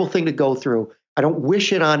terrible thing to go through. I don't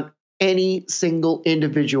wish it on any single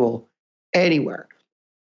individual anywhere.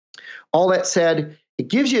 All that said, it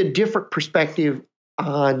gives you a different perspective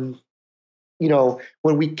on,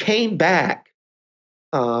 when we came back.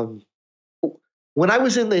 When I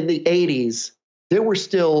was in the 80s, there were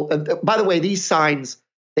still, by the way, these signs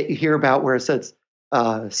that you hear about where it says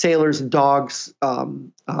sailors and dogs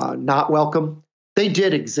not welcome, they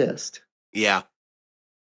did exist. Yeah.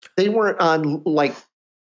 They weren't on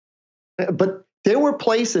but there were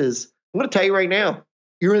places, I'm going to tell you right now,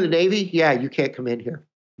 you're in the Navy, yeah, you can't come in here.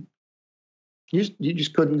 You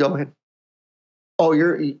just couldn't go in. Oh,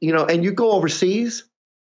 and you go overseas,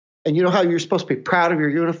 and you know how you're supposed to be proud of your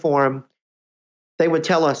uniform. They would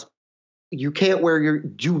tell us,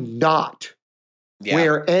 do not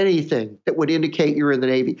wear anything that would indicate you're in the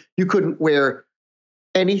Navy. You couldn't wear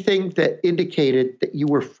anything that indicated that you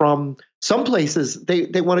were from some places.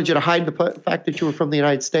 They wanted you to hide the fact that you were from the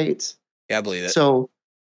United States. Yeah, I believe it. So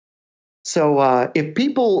if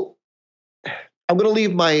people, I'm going to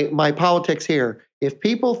leave my politics here. If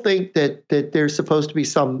people think that there's supposed to be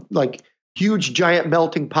some like huge giant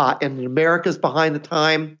melting pot and America's behind the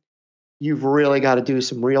time, you've really got to do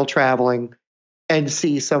some real traveling and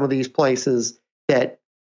see some of these places that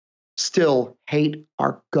still hate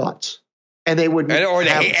our guts. And they wouldn't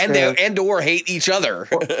or hate each other.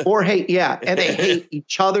 or hate, yeah. And they hate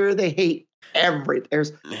each other. They hate everything.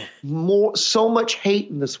 There's so much hate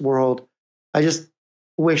in this world. I just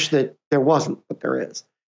wish that there wasn't, but there is.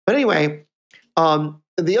 But anyway,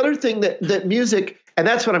 the other thing that music, and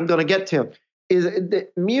that's what I'm going to get to, is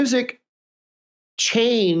that music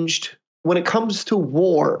changed when it comes to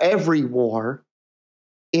war, every war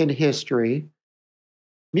in history.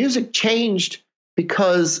 Music changed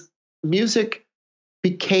because music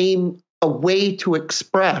became a way to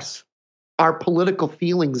express our political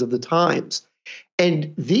feelings of the times.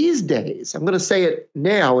 And these days, I'm going to say it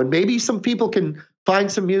now, and maybe some people can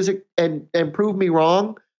find some music and prove me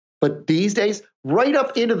wrong, but these days, right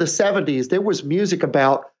up into the 70s, there was music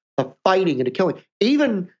about the fighting and the killing.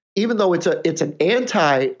 Even though it's an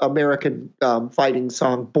anti-American fighting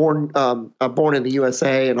song, born in the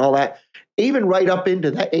USA and all that. Even right up into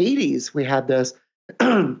the 80s, we had this.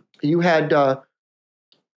 You had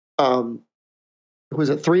who was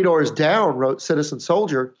it? Three Doors Down wrote "Citizen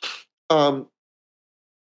Soldier."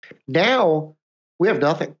 Now we have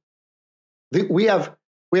nothing. We have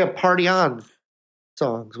party on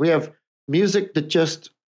songs. We have music that just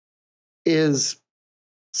is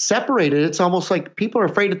separated. It's almost like people are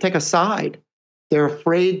afraid to take a side. They're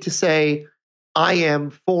afraid to say, I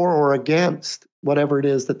am for or against whatever it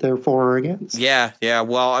is that they're for or against. Yeah.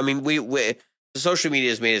 Well, I mean, we the social media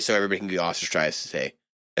has made it so everybody can be ostracized today.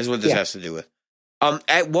 That's what this has to do with.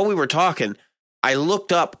 While we were talking, I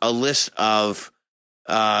looked up a list of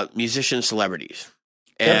musician celebrities,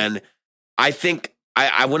 and I think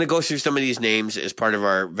I want to go through some of these names as part of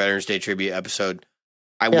our Veterans Day tribute episode.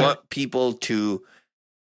 I want people to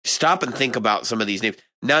stop and think about some of these names.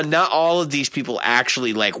 Now, not all of these people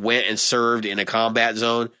actually went and served in a combat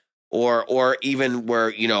zone or even were,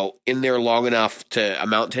 in there long enough to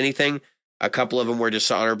amount to anything. A couple of them were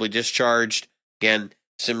dishonorably discharged. Again,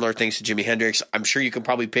 similar things to Jimi Hendrix. I'm sure you can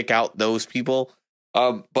probably pick out those people.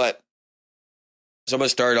 But so I'm going to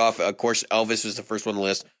start off. Of course, Elvis was the first one on the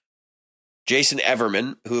list. Jason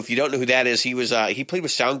Everman, who, if you don't know who that is, he played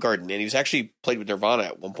with Soundgarden, and he was actually played with Nirvana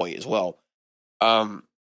at one point as well.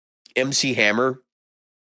 MC Hammer.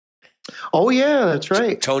 Oh, yeah, that's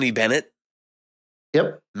right. Tony Bennett.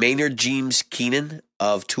 Yep. Maynard James Keenan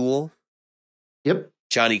of Tool. Yep.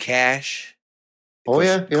 Johnny Cash.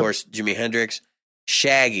 Of course, Jimi Hendrix.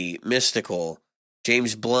 Shaggy, Mystical,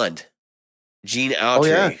 James Blunt, Gene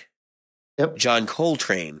Autry, John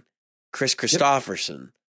Coltrane, Chris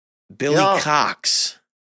Christopherson, Billy Cox.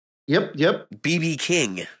 Yep. B.B.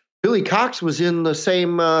 King. Billy Cox was in the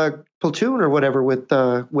same platoon or whatever with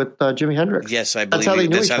Jimi Hendrix. Yes, I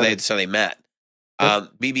believe that's how they met.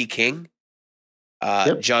 B.B. King,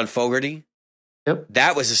 John Fogerty. Yep.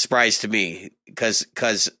 That was a surprise to me because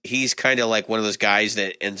he's kind of like one of those guys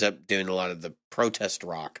that ends up doing a lot of the protest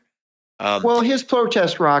rock. Well, his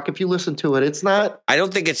protest rock, if you listen to it, it's not. I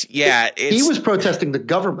don't think it's. He was protesting the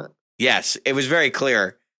government. Yes, it was very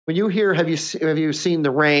clear. When you hear, have you seen The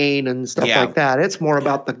Rain and stuff like that? It's more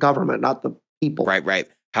about the government, not the people. Right.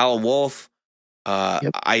 Howlin' Wolf,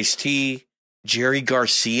 Ice-T, Jerry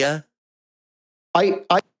Garcia.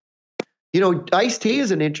 Ice-T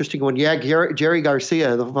is an interesting one. Yeah, Jerry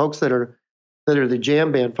Garcia. The folks that are the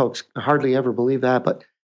jam band folks hardly ever believe that, but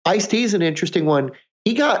Ice-T is an interesting one.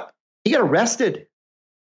 He got arrested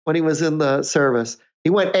when he was in the service. He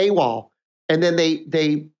went AWOL, and then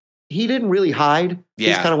he didn't really hide. He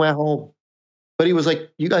just kind of went home. But he was like,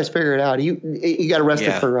 "You guys figure it out." He got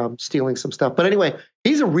arrested for stealing some stuff. But anyway,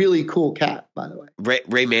 he's a really cool cat, by the way.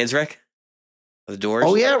 Ray Manzarek of the Doors.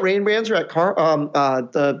 Oh yeah, Ray Manzarek.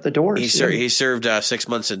 The Doors. He served 6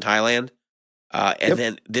 months in Thailand. And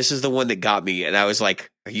then this is the one that got me, and I was like,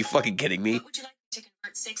 "Are you fucking kidding me?" What would you like to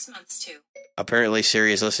convert 6 months to? Apparently,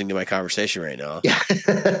 Siri is listening to my conversation right now.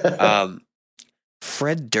 Yeah.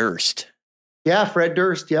 Fred Durst. Yeah, Fred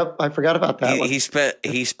Durst. Yep, I forgot about that one.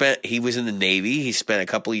 He was in the Navy. He spent a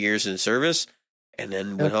couple of years in service, and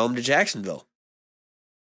then went home to Jacksonville.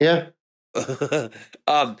 Yeah.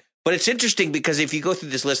 But it's interesting because if you go through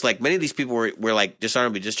this list, like many of these people were like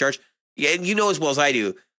dishonorably discharged. Yeah, and you know as well as I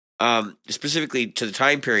do, specifically to the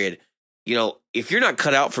time period. You know, if you're not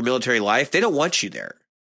cut out for military life, they don't want you there.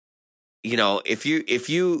 You know, if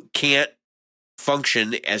you can't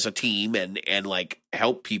function as a team and like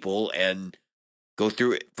help people and go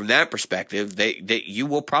through it from that perspective, you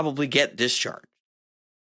will probably get discharged.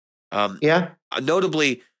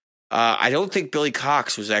 Notably, I don't think Billy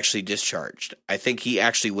Cox was actually discharged. I think he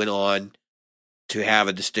actually went on to have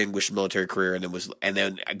a distinguished military career and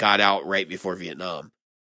then got out right before Vietnam,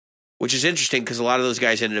 which is interesting because a lot of those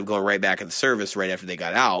guys ended up going right back in the service right after they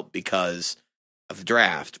got out because of the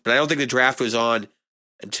draft. But I don't think the draft was on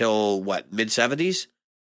until mid-70s?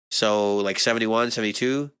 So like 71,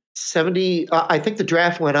 72? 70. I think the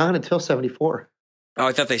draft went on until 74. Oh,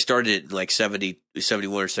 I thought they started it in like 70,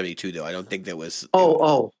 71 or 72 though. I don't think that was.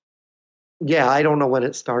 Oh. Yeah, I don't know when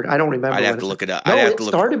it started. I don't remember. I'd have to look it up. No, it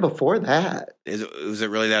started before that. Was it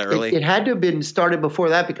really that early? It had to have been started before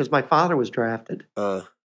that because my father was drafted.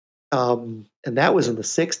 And that was in the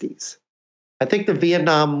 60s. I think the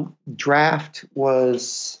Vietnam draft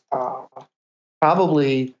was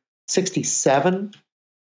probably 67.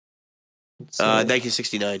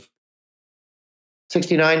 1969.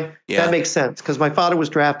 69? Yeah. That makes sense because my father was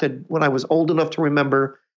drafted when I was old enough to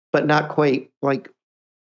remember, but not quite like.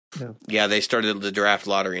 Yeah, they started the draft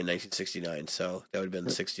lottery in 1969, so that would have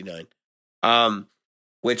been 69.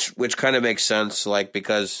 Which kind of makes sense, like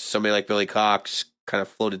because somebody like Billy Cox kind of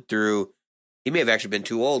floated through. He may have actually been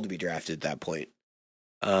too old to be drafted at that point.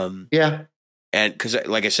 Yeah, and because,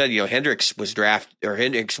 like I said, Hendrix was drafted, or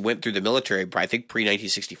Hendrix went through the military, I think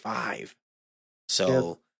pre-1965.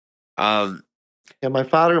 So, yeah, my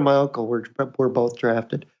father and my uncle were both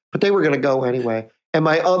drafted, but they were going to go anyway. And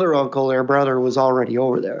my other uncle, their brother, was already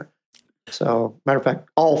over there. So, matter of fact,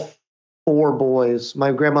 all 4 boys.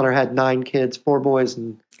 My grandmother had 9 kids, 4 boys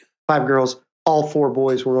and 5 girls. All 4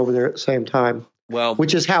 boys were over there at the same time. Well,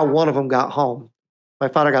 which is how one of them got home. My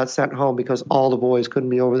father got sent home because all the boys couldn't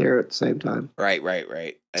be over there at the same time.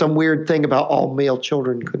 Right. Some weird thing about all male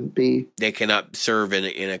children couldn't be. They cannot serve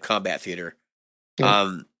in a combat theater.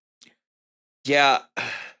 Yeah. Yeah.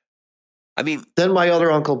 I mean, then my other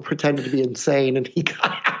uncle pretended to be insane and he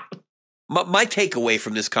got out. My takeaway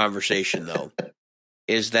from this conversation, though,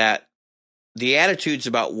 is that the attitudes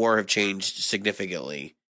about war have changed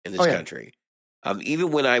significantly in this country.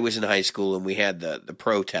 Even when I was in high school and we had the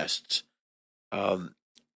protests, and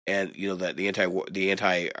the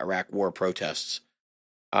anti-Iraq war protests,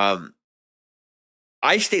 I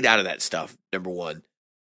stayed out of that stuff. Number one.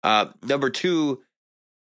 Number two,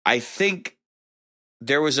 I think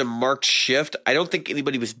there was a marked shift. I don't think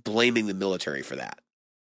anybody was blaming the military for that.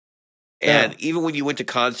 And even when you went to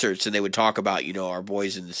concerts and they would talk about, our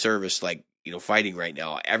boys in the service, like, fighting right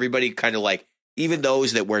now, everybody kind of like, even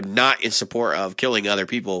those that were not in support of killing other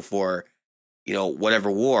people for, whatever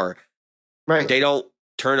war, right? They don't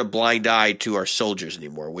turn a blind eye to our soldiers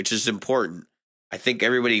anymore, which is important. I think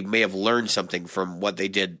everybody may have learned something from what they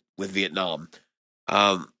did with Vietnam.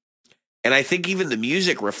 And I think even the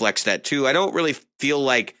music reflects that too. I don't really feel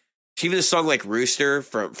like even a song like Rooster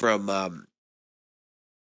from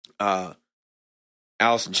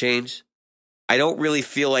Alice in Chains, I don't really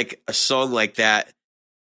feel like a song like that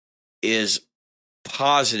is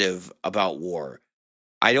positive about war.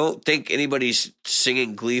 I don't think anybody's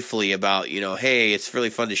singing gleefully about, hey, it's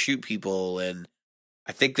really fun to shoot people. And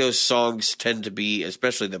I think those songs tend to be,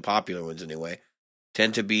 especially the popular ones anyway,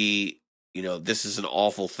 tend to be, this is an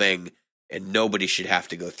awful thing and nobody should have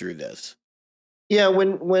to go through this. Yeah,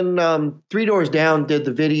 when Three Doors Down did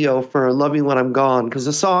the video for Love Me When I'm Gone, because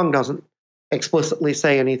the song doesn't explicitly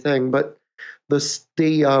say anything, but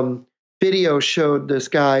the video showed this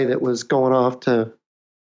guy that was going off to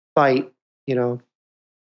fight, and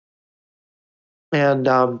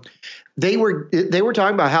they were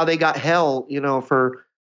talking about how they got hell, for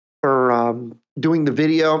doing the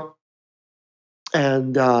video,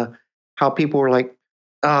 and how people were like,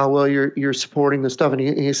 well, you're supporting this stuff, and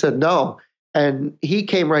he said no, and he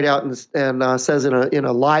came right out and says in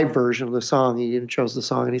a live version of the song, he even chose the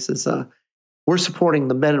song, and he says, we're supporting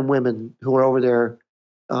the men and women who are over there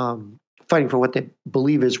fighting for what they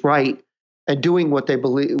believe is right and doing what they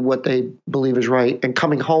believe is right and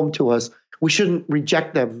coming home to us. We shouldn't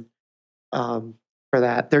reject them for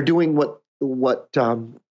that. They're doing what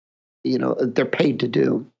they're paid to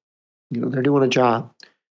do. They're doing a job,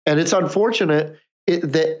 and it's unfortunate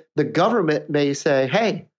that the government may say,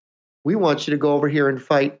 "Hey, we want you to go over here and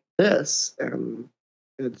fight this," and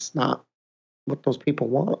it's not what those people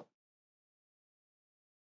want.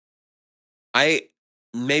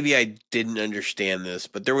 Maybe I didn't understand this,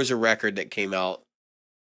 but there was a record that came out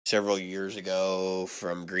several years ago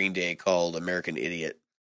from Green Day called American Idiot.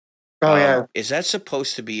 Oh, yeah. Is that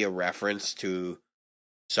supposed to be a reference to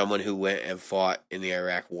someone who went and fought in the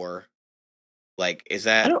Iraq War? Like, is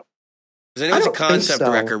that... Because I know it's a concept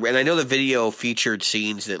record, and I know the video featured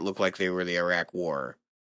scenes that look like they were the Iraq War.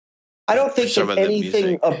 I don't think that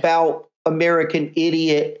anything about American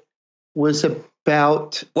Idiot was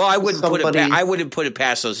about... Well, I wouldn't put it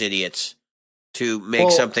past those idiots to make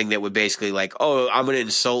something that would basically like, oh, I'm going to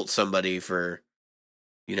insult somebody for,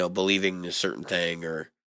 believing a certain thing or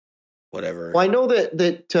whatever. Well, I know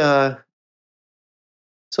that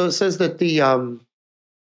so it says that the I'm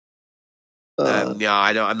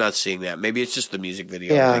not seeing that. Maybe it's just the music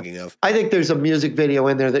video I'm thinking of. I think there's a music video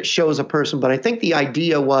in there that shows a person, but I think the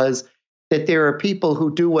idea was that there are people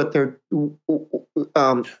who do what they're.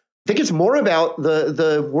 I think it's more about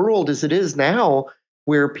the world as it is now,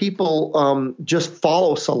 where people just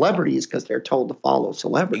follow celebrities because they're told to follow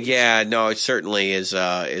celebrities. Yeah, no, it certainly is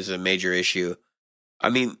a major issue. I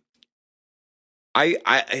mean,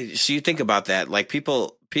 so you think about that, like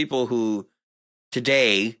people who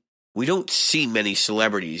today. We don't see many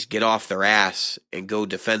celebrities get off their ass and go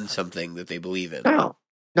defend something that they believe in. No.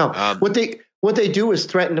 What they do is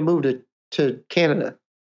threaten to move to Canada.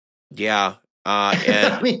 Yeah,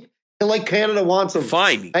 and I mean, like Canada wants them.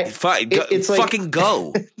 Fine, fucking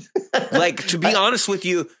go. Like, to be honest with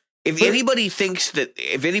you, if anybody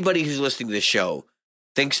who's listening to this show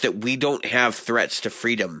thinks that we don't have threats to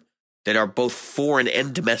freedom that are both foreign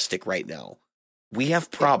and domestic right now, we have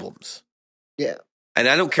problems. Yeah. And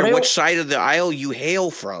I don't care which side of the aisle you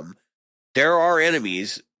hail from, there are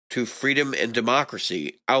enemies to freedom and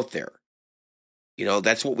democracy out there.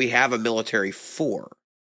 That's what we have a military for.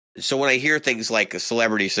 And so when I hear things like a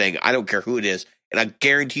celebrity saying, I don't care who it is, and I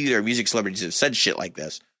guarantee you there are music celebrities that have said shit like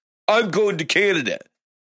this, I'm going to Canada.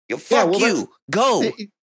 Fuck you. Go.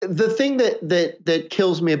 The thing that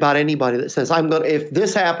kills me about anybody that says, if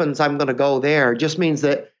this happens, I'm going to go there, just means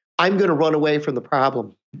that I'm going to run away from the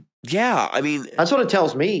problem. Yeah, I mean... That's what it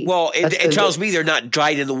tells me. Well, it tells me they're not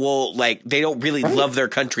dried in the wool, like, they don't really love their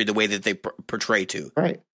country the way that they portray to.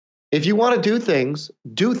 Right. If you want to do things,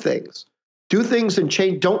 do things. Do things and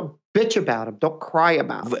change. Don't bitch about them. Don't cry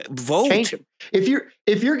about them. Vote. Change them.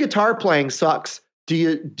 If your guitar playing sucks, do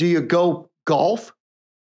you go golf?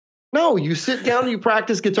 No, you sit down and you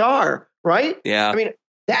practice guitar, right? Yeah. I mean,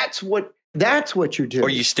 that's what you're doing. Or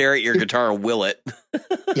you stare at your guitar and will it.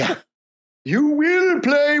 Yeah. You will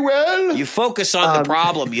play well. You focus on the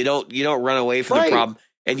problem. You don't run away from the problem,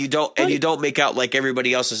 and you don't make out like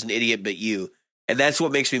everybody else is an idiot but you. And that's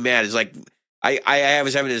what makes me mad. Is like I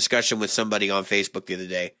was having a discussion with somebody on Facebook the other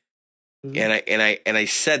day, and I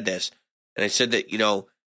said this, and I said that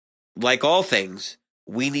like all things,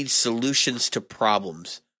 we need solutions to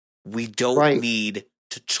problems. We don't need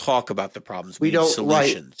to talk about the problems. We need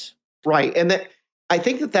solutions. Right, and I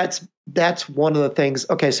think that's one of the things.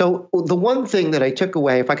 Okay, so the one thing that I took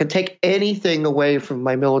away, if I could take anything away from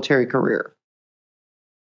my military career,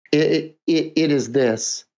 it is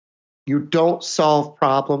this: you don't solve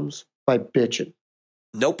problems by bitching.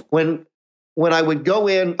 Nope. When I would go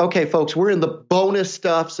in, okay, folks, we're in the bonus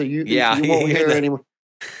stuff, so you won't hear anymore.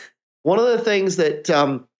 One of the things that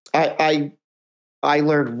I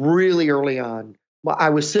learned really early on, I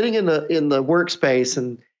was sitting in the workspace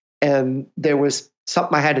and there was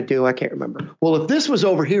something I had to do. I can't remember. Well, if this was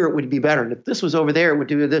over here, it would be better. And if this was over there, it would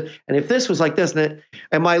do this. And if this was like this, and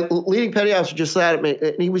my leading petty officer just sat at me,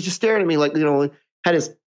 and he was just staring at me like, had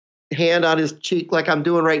his hand on his cheek like I'm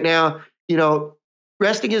doing right now,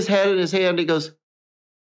 resting his head in his hand. He goes,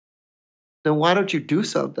 then why don't you do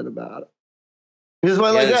something about it? He was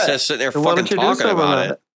like that. Just sitting there fucking talking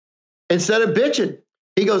about it. Instead of bitching.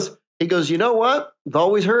 He goes, you know what? I've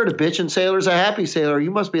always heard a bitching sailor's a happy sailor. You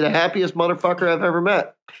must be the happiest motherfucker I've ever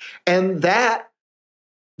met. And that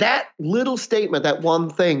little statement, that one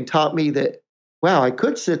thing taught me that, wow, I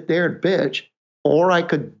could sit there and bitch, or I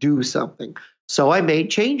could do something. So I made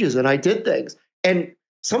changes and I did things. And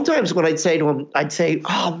sometimes when I'd say to him, I'd say,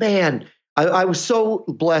 oh man, I was so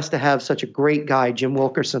blessed to have such a great guy, Jim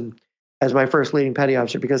Wilkerson, as my first leading petty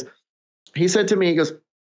officer, because he said to me, he goes,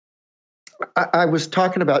 I was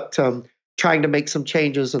talking about trying to make some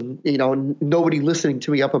changes, and nobody listening to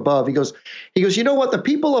me up above. He goes, you know what? The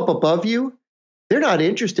people up above you, they're not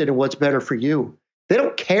interested in what's better for you. They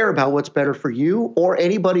don't care about what's better for you or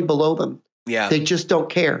anybody below them. Yeah, they just don't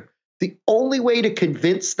care. The only way to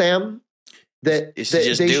convince them that they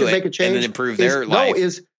should make a change and then improve their life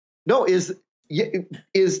is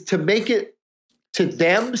to make it to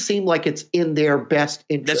them seem like it's in their best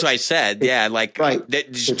interest. That's what I said.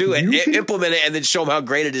 Just do it, implement it, and then show them how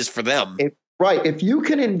great it is for them. If you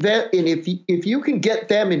can invent, and if you can get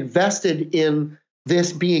them invested in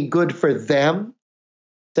this being good for them,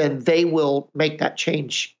 then they will make that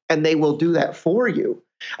change, and they will do that for you.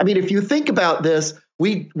 I mean, if you think about this,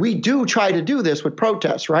 we do try to do this with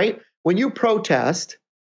protests, right? When you protest,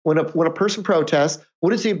 when a person protests,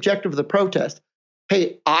 what is the objective of the protest?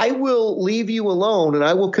 Hey, I will leave you alone and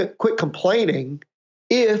I will quit complaining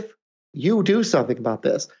if you do something about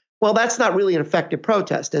this. Well, that's not really an effective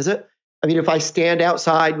protest, is it? I mean, if I stand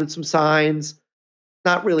outside with some signs,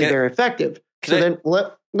 not really very effective. Let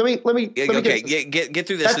me get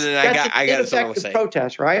through this, and then I got something to say.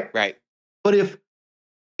 Protest, right? Right. But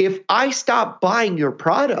if I stop buying your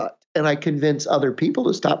product and I convince other people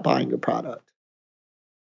to stop buying your product,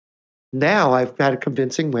 now I've got a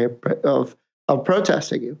convincing way of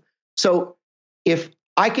protesting you. So if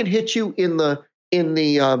I can hit you in the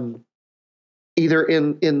either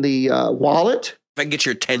in the wallet, if I can get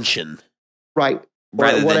your attention, right,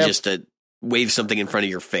 rather than just to wave something in front of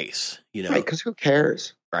your face, right? Because who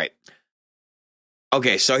cares, right?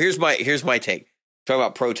 Okay, so here's my take. Talk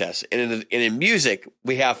about protests, and in music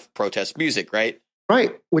we have protest music, right?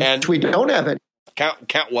 Right, which we don't have it.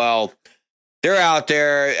 Well, they're out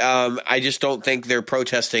there. I just don't think they're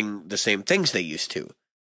protesting the same things they used to.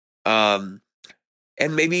 And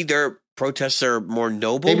maybe their protests are more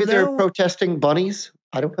noble. Maybe now? they're protesting bunnies.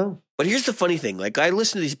 I don't know. But here's the funny thing. Like, I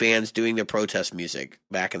listened to these bands doing their protest music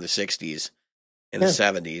back in the 60s and the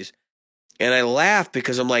 70s. And I laugh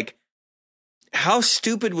because I'm like, how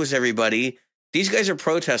stupid was everybody? These guys are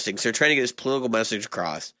protesting. So they're trying to get this political message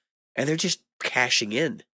across. And they're just cashing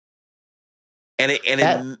in. And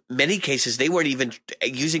in many cases, they weren't even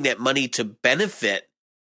using that money to benefit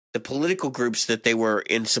the political groups that they were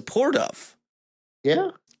in support of. Yeah.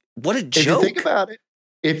 What a joke.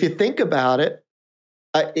 If you think about it,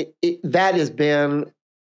 that has been,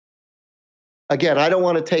 again, I don't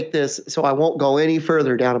want to take this, so I won't go any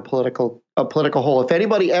further down a political hole. If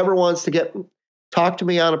anybody ever wants to talk to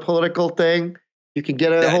me on a political thing, you can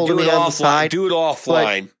get a hold of me on the side. Do it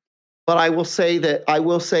offline. But I will say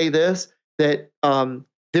this, that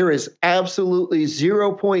there is absolutely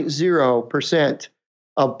 0.0%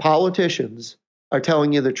 of politicians are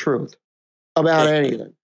telling you the truth about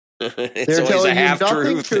anything. They're telling you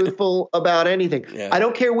nothing truthful about anything. Yeah. I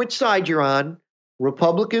don't care which side you're on,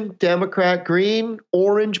 Republican, Democrat, green,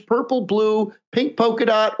 orange, purple, blue, pink polka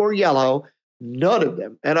dot, or yellow. None of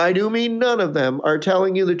them, and I do mean none of them, are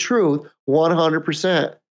telling you the truth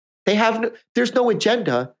 100%. There's no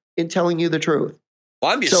agenda in telling you the truth.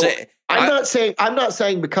 Well, I'm just saying. I'm not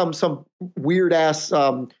saying become some weird ass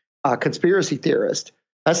conspiracy theorist.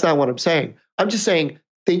 That's not what I'm saying. I'm just saying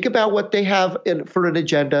think about what they have for an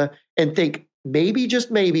agenda and think maybe,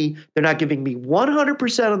 just maybe, they're not giving me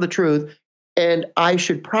 100% of the truth, and I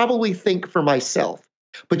should probably think for myself.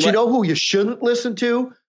 But you know who you shouldn't listen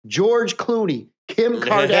to? George Clooney, Kim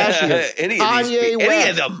Kardashian, Kanye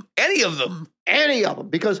West. Any of them.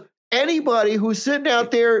 Because anybody who's sitting out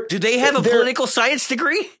there. Do they have a political science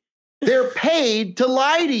degree? They're paid to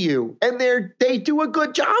lie to you, and they do a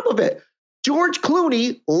good job of it. George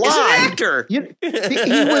Clooney lied. He's an actor. He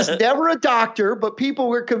was never a doctor, but people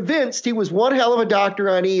were convinced he was one hell of a doctor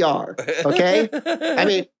on ER. Okay? I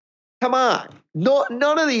mean, come on.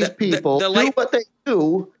 None of these people do what they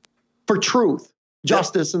do for truth,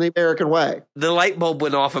 justice, and the American way. The light bulb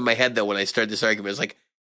went off in my head, though, when I started this argument. It was like,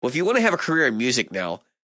 well, if you want to have a career in music now,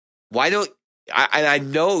 why don't I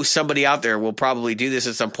know somebody out there will probably do this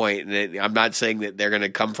at some point, and I'm not saying that they're going to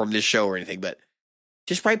come from this show or anything, but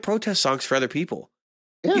just write protest songs for other people.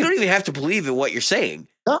 Yeah. You don't even have to believe in what you're saying.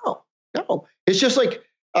 No. It's just like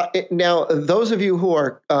now, those of you who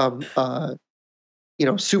are,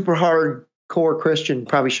 super hardcore Christian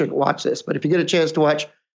probably shouldn't watch this, but if you get a chance to watch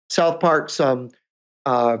South Park's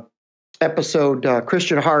episode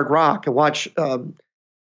Christian Hard Rock and watch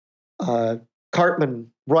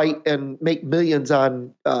Cartman write and make millions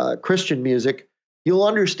on Christian music, you'll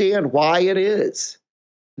understand why it is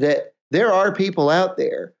that there are people out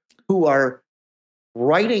there who are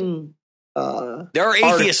writing. There are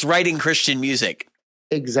atheists writing Christian music.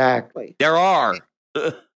 Exactly. There are.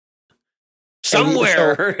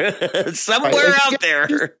 Somewhere out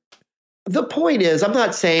there. the point is, I'm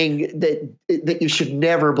not saying that you should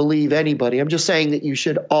never believe anybody. I'm just saying that you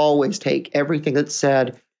should always take everything that's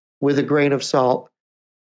said with a grain of salt,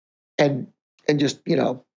 and just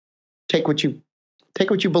take what you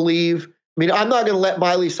believe. I mean, I'm not going to let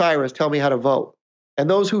Miley Cyrus tell me how to vote, and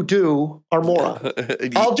those who do are morons.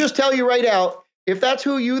 I'll just tell you right out, if that's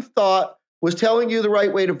who you thought was telling you the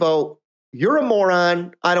right way to vote, you're a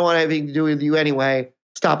moron. I don't want anything to do with you anyway.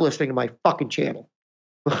 Stop listening to my fucking channel.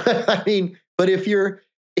 I mean, but if you're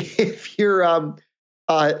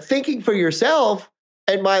thinking for yourself,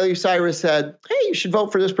 and Miley Cyrus said, "Hey, you should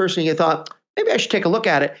vote for this person," and you thought, maybe I should take a look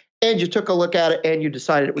at it, and you took a look at it, and you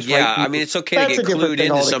decided it was right. Yeah, I mean, it's okay to get clued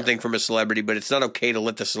into something from a celebrity, but it's not okay to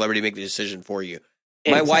let the celebrity make the decision for you.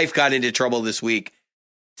 My wife got into trouble this week.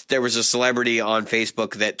 There was a celebrity on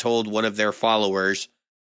Facebook that told one of their followers,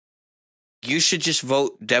 "You should just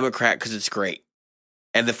vote Democrat because it's great."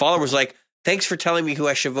 And the follower was like, "Thanks for telling me who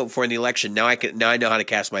I should vote for in the election. Now I know how to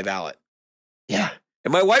cast my ballot." Yeah.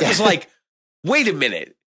 And my wife was like, "Wait a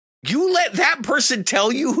minute. You let that person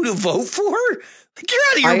tell you who to vote for? Like, you're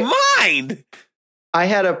out of your mind." I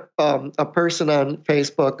had a person on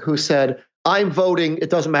Facebook who said, "I'm voting. It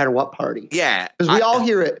doesn't matter what party." Yeah. Because we all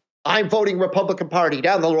hear it. "I'm voting Republican Party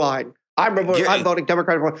down the line. I'm voting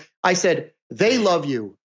Democratic." I said, "They love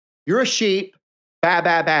you. You're a sheep. Bah,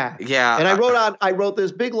 bah, bah." Yeah. And I wrote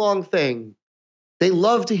this big long thing. They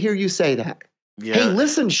love to hear you say that. Yeah. "Hey,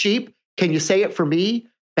 listen, sheep. Can you say it for me?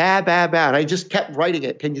 Bah, bah, bah." And I just kept writing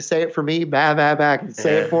it. "Can you say it for me? Bah, bah, bah. Can you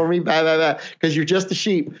say it for me? Bah, bah, bah." Because you're just a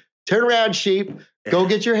sheep. Turn around, sheep. Go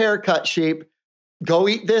get your hair cut, sheep. Go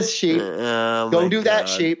eat this, sheep. Go do that,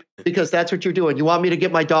 sheep. Because that's what you're doing. You want me to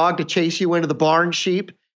get my dog to chase you into the barn,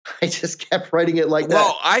 sheep? I just kept writing it like that.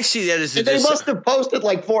 Well, I see that as they must have posted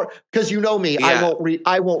like 4, because you know me, Yeah.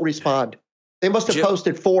 I won't respond. They must have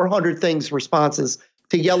posted 400 responses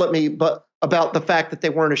to yell at me, but about the fact that they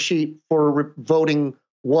weren't a sheep for voting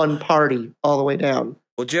one party all the way down.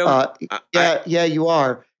 Well, Jim, yeah, you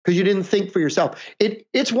are, because you didn't think for yourself.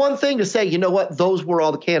 It's one thing to say, you know what, those were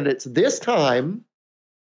all the candidates this time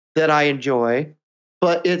that I enjoy,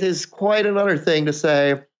 but it is quite another thing to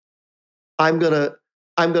say, I'm gonna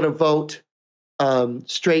vote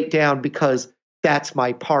straight down because that's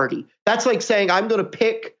my party. That's like saying I'm gonna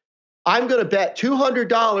bet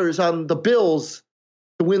 $200 on the Bills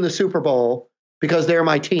to win the Super Bowl because they're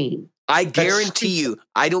my team. I guarantee you,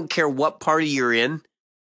 I don't care what party you're in,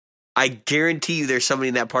 I guarantee you there's somebody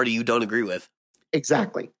in that party you don't agree with.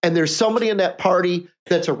 Exactly. And there's somebody in that party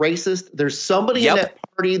that's a racist. There's somebody in that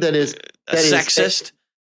party that is sexist.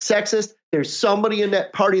 Sexist. There's somebody in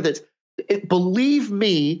that party believe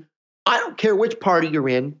me, I don't care which party you're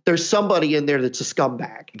in, there's somebody in there that's a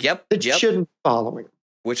scumbag. Yep. That shouldn't be following.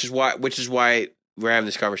 Which is why we're having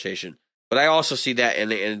this conversation. But I also see that,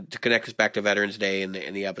 and to connect us back to Veterans Day in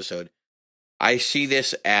the episode, I see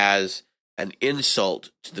this as an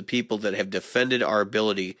insult to the people that have defended our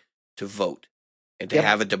ability to vote and to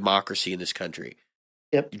have a democracy in this country.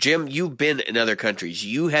 Yep. Jim, you've been in other countries.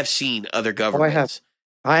 You have seen other governments.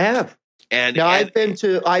 I have. And now, I've been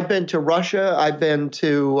to Russia. I've been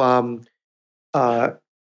to I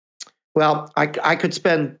could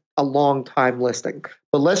spend a long time listing,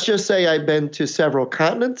 but let's just say I've been to several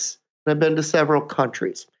continents and I've been to several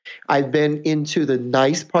countries. I've been into the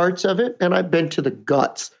nice parts of it, and I've been to the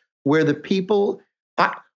guts where the people.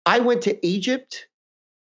 I went to Egypt,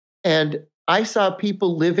 and I saw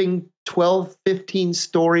people living 12, 15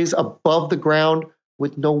 stories above the ground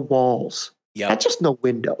with no walls. Yeah, not just no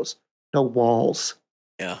windows. No walls.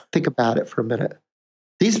 Yeah. Think about it for a minute.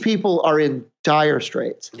 These people are in dire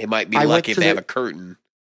straits. They might be lucky if they have a curtain.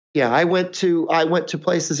 Yeah, I went to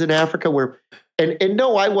places in Africa where, and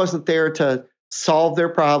no, I wasn't there to solve their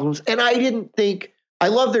problems. And I didn't think. I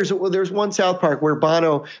love there's one South Park where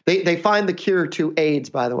Bono they find the cure to AIDS,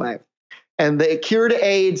 by the way, and the cure to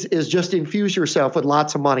AIDS is just infuse yourself with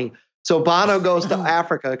lots of money. So Bono goes to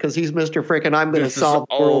Africa because he's Mr. Frickin' I'm going to solve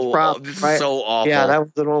the world's problems. This is so awful. Yeah, that was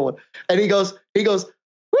an old one. And he goes,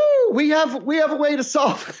 woo, we have a way to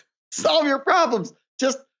solve your problems.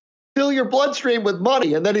 Just fill your bloodstream with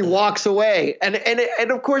money. And then he walks away. And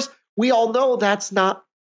of course, we all know that's not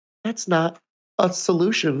a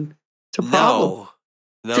solution to problems.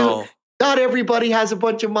 No. Not everybody has a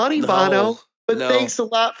bunch of money, Bono. But thanks a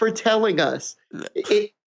lot for telling us.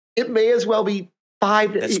 It may as well be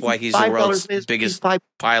That's why he's the world's biggest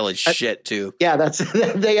pile of shit, too. Yeah,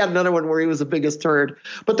 they had another one where he was the biggest turd.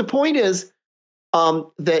 But the point is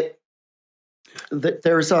that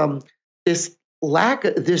there's this lack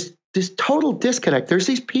of this total disconnect. There's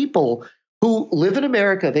these people who live in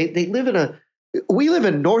America. We live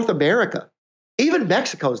in North America. Even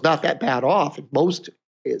Mexico is not that bad off. Most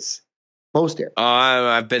areas.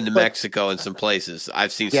 I've been to Mexico in some places.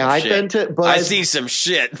 I've seen some I've shit. been to, but I've seen some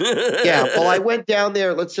shit. yeah, well, I went down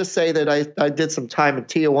there. Let's just say that I did some time in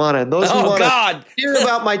Tijuana. And those who want to hear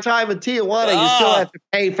about my time in Tijuana, you still have to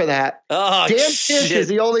pay for that. Oh, Dan Kish is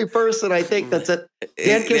the only person I think that's at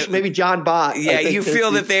Dan Kish, maybe John Bott. Yeah, you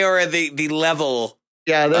feel that they are at the level.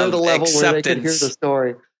 Yeah, they're the level acceptance. where they can hear the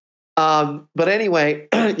story. But anyway,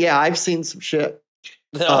 yeah, I've seen some shit.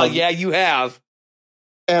 Yeah, you have.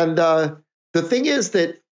 And the thing is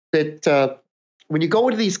that when you go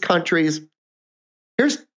into these countries,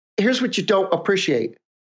 here's what you don't appreciate.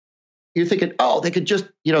 You're thinking, oh, they could just,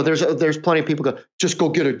 there's plenty of people just go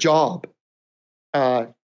get a job.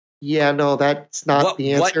 Yeah, no, that's not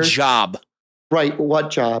the answer. What job? Right, what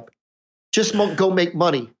job? Just go make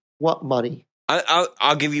money. What money?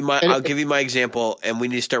 I'll give you my example, and we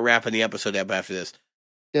need to start wrapping the episode up after this.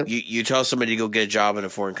 Yep. You tell somebody to go get a job in a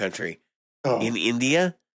foreign country. Oh. In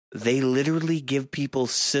India, they literally give people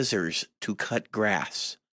scissors to cut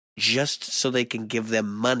grass just so they can give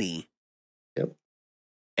them money. Yep.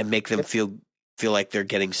 And make them feel like they're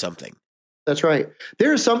getting something. That's right.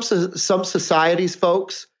 There are some societies,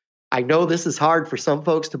 folks. I know this is hard for some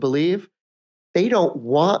folks to believe. They don't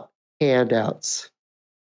want handouts.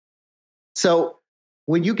 So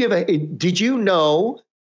when you did you know,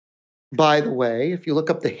 by the way, if you look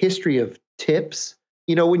up the history of tips,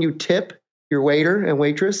 when you tip your waiter and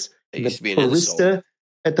waitress, it used to be an barista insult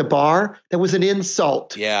at the bar, that was an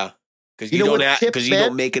insult. Yeah. Because you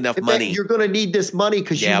don't make enough money. You're going to need this money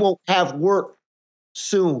because you won't have work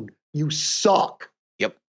soon. You suck.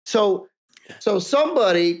 Yep. So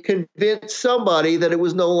somebody convinced somebody that it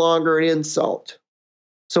was no longer an insult.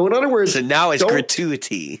 So in other words, so now it's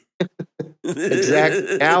gratuity.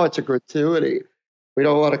 Exactly. Now it's a gratuity. We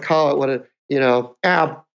don't want to call it what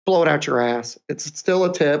blow it out your ass. It's still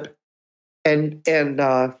a tip, and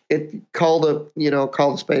call a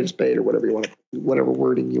spade or whatever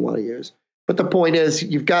wording you want to use. But the point is,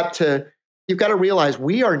 you've got to realize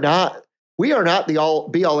we are not the all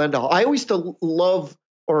be all end all. I alwaed to love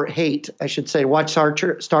or hate, I should say, watch Star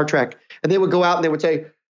Trek, and they would go out and they would say,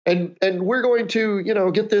 and we're going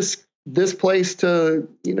to get this place to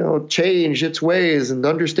change its ways and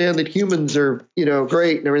understand that humans are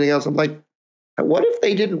great and everything else. I'm like, what if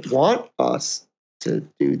they didn't want us to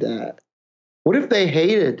do that? What if they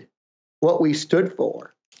hated what we stood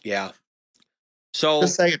for? Yeah. So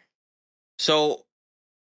just saying. So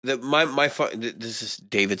this is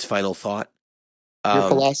David's final thought. Your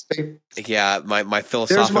philosophy. Yeah, my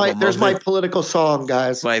philosophical. There's my political song,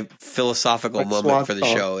 guys. My philosophical moment for the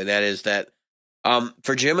show, and that is that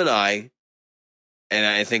for Jim and I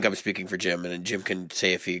think I'm speaking for Jim, and Jim can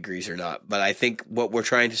say if he agrees or not. But I think what we're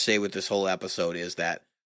trying to say with this whole episode is that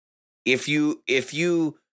if you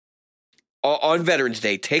on Veterans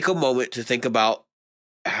Day, take a moment to think about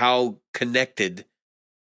how connected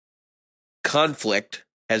conflict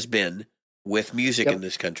has been with music in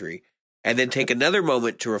this country, and then take another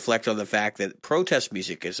moment to reflect on the fact that protest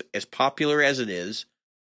music is as popular as it is.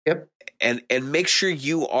 Yep. And make sure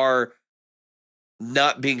you are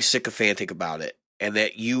not being sycophantic about it, and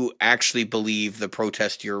that you actually believe the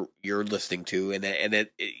protest you're listening to, and that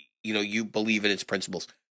you believe in its principles.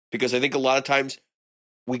 Because I think a lot of times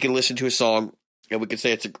we can listen to a song and we can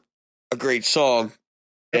say it's a great song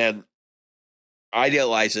and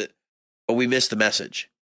idealize it, but we miss the message.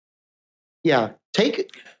 Yeah.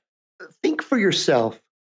 Think for yourself.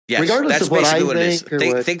 Yes, regardless that's of what basically what I it is.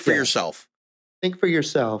 think. Think for yourself. Think for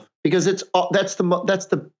yourself, because that's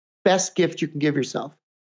the best gift you can give yourself.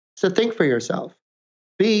 So think for yourself.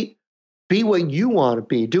 Be what you want to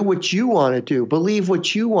be. Do what you want to do. Believe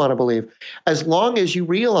what you want to believe. As long as you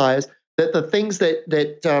realize that the things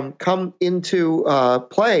that come into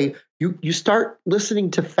play, you start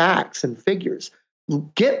listening to facts and figures.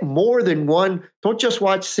 Get more than one. Don't just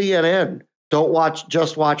watch CNN. Don't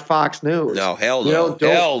just watch Fox News. No, hell no.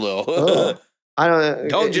 Hell no. I don't.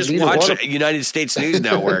 Don't just watch United States news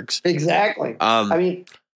networks. Exactly. I mean,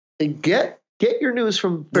 get your news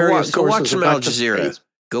from various sources. Go watch some Al Jazeera.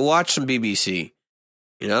 Go watch some BBC.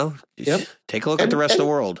 Take a look at the rest of the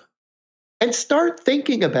world. And start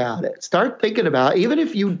thinking about it. Even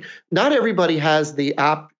if not everybody has the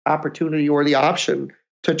opportunity or the option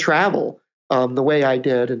to travel the way I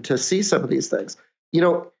did and to see some of these things.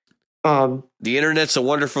 The internet's a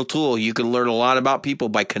wonderful tool. You can learn a lot about people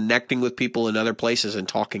by connecting with people in other places and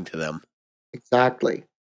talking to them. Exactly.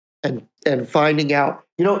 And finding out,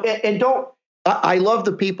 and don't, I love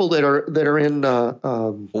the people that are in,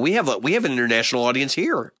 we have an international audience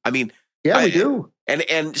here. I mean, Yeah, we do.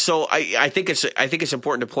 And so I think it's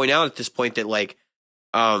important to point out at this point that like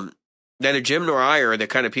neither Jim nor I are the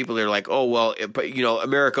kind of people that are like, oh well, but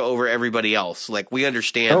America over everybody else. Like we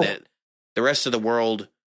understand that the rest of the world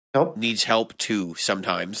needs help too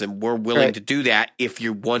sometimes, and we're willing to do that if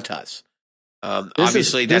you want us.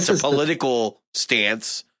 Obviously, that's a political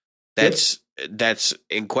stance that's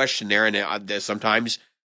in question there, and sometimes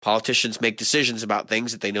politicians make decisions about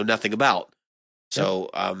things that they know nothing about. So,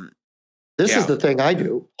 this is the thing I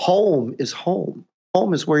do. Home is home.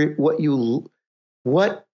 Home is where what you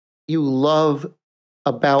love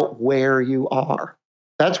about where you are.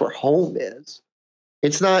 That's where home is.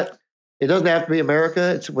 It's not. It doesn't have to be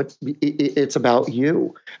America. It's about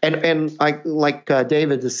you. And I like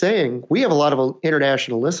David is saying, we have a lot of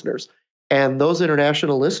international listeners, and those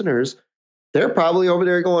international listeners, they're probably over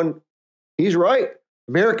there going, he's right.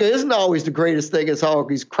 America isn't always the greatest thing as how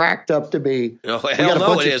he's cracked up to be. Hell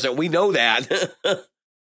no, it isn't. We know that.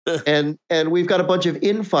 and we've got a bunch of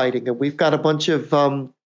infighting, and we've got a bunch of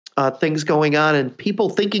things going on, and people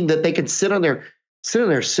thinking that they can sit on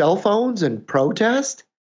their cell phones and protest.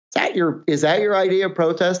 Is that your idea of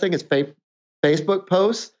protesting? Is Facebook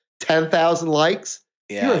posts 10,000 likes?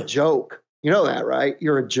 Yeah. You're a joke. You know that, right?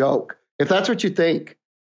 You're a joke. If that's what you think,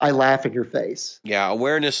 I laugh in your face. Yeah,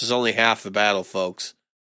 awareness is only half the battle, folks.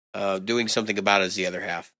 Doing something about it is the other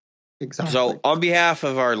half. Exactly. So, on behalf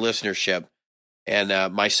of our listenership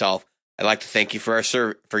and myself, I'd like to thank you for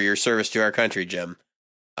your service to our country, Jim.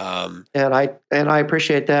 And I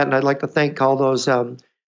appreciate that, and I'd like to thank all those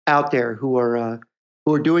out there who are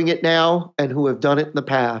doing it now and who have done it in the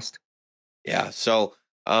past. Yeah. So,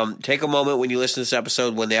 take a moment when you listen to this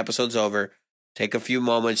episode. When the episode's over, take a few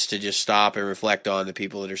moments to just stop and reflect on the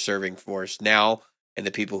people that are serving for us now and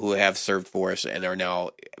the people who have served for us and are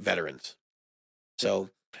now veterans. So,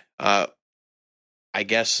 I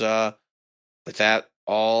guess with that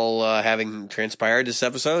all having transpired this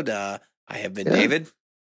episode, I have been David.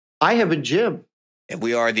 I have been Jim. And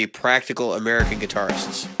we are the Practical American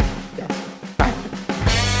Guitarists.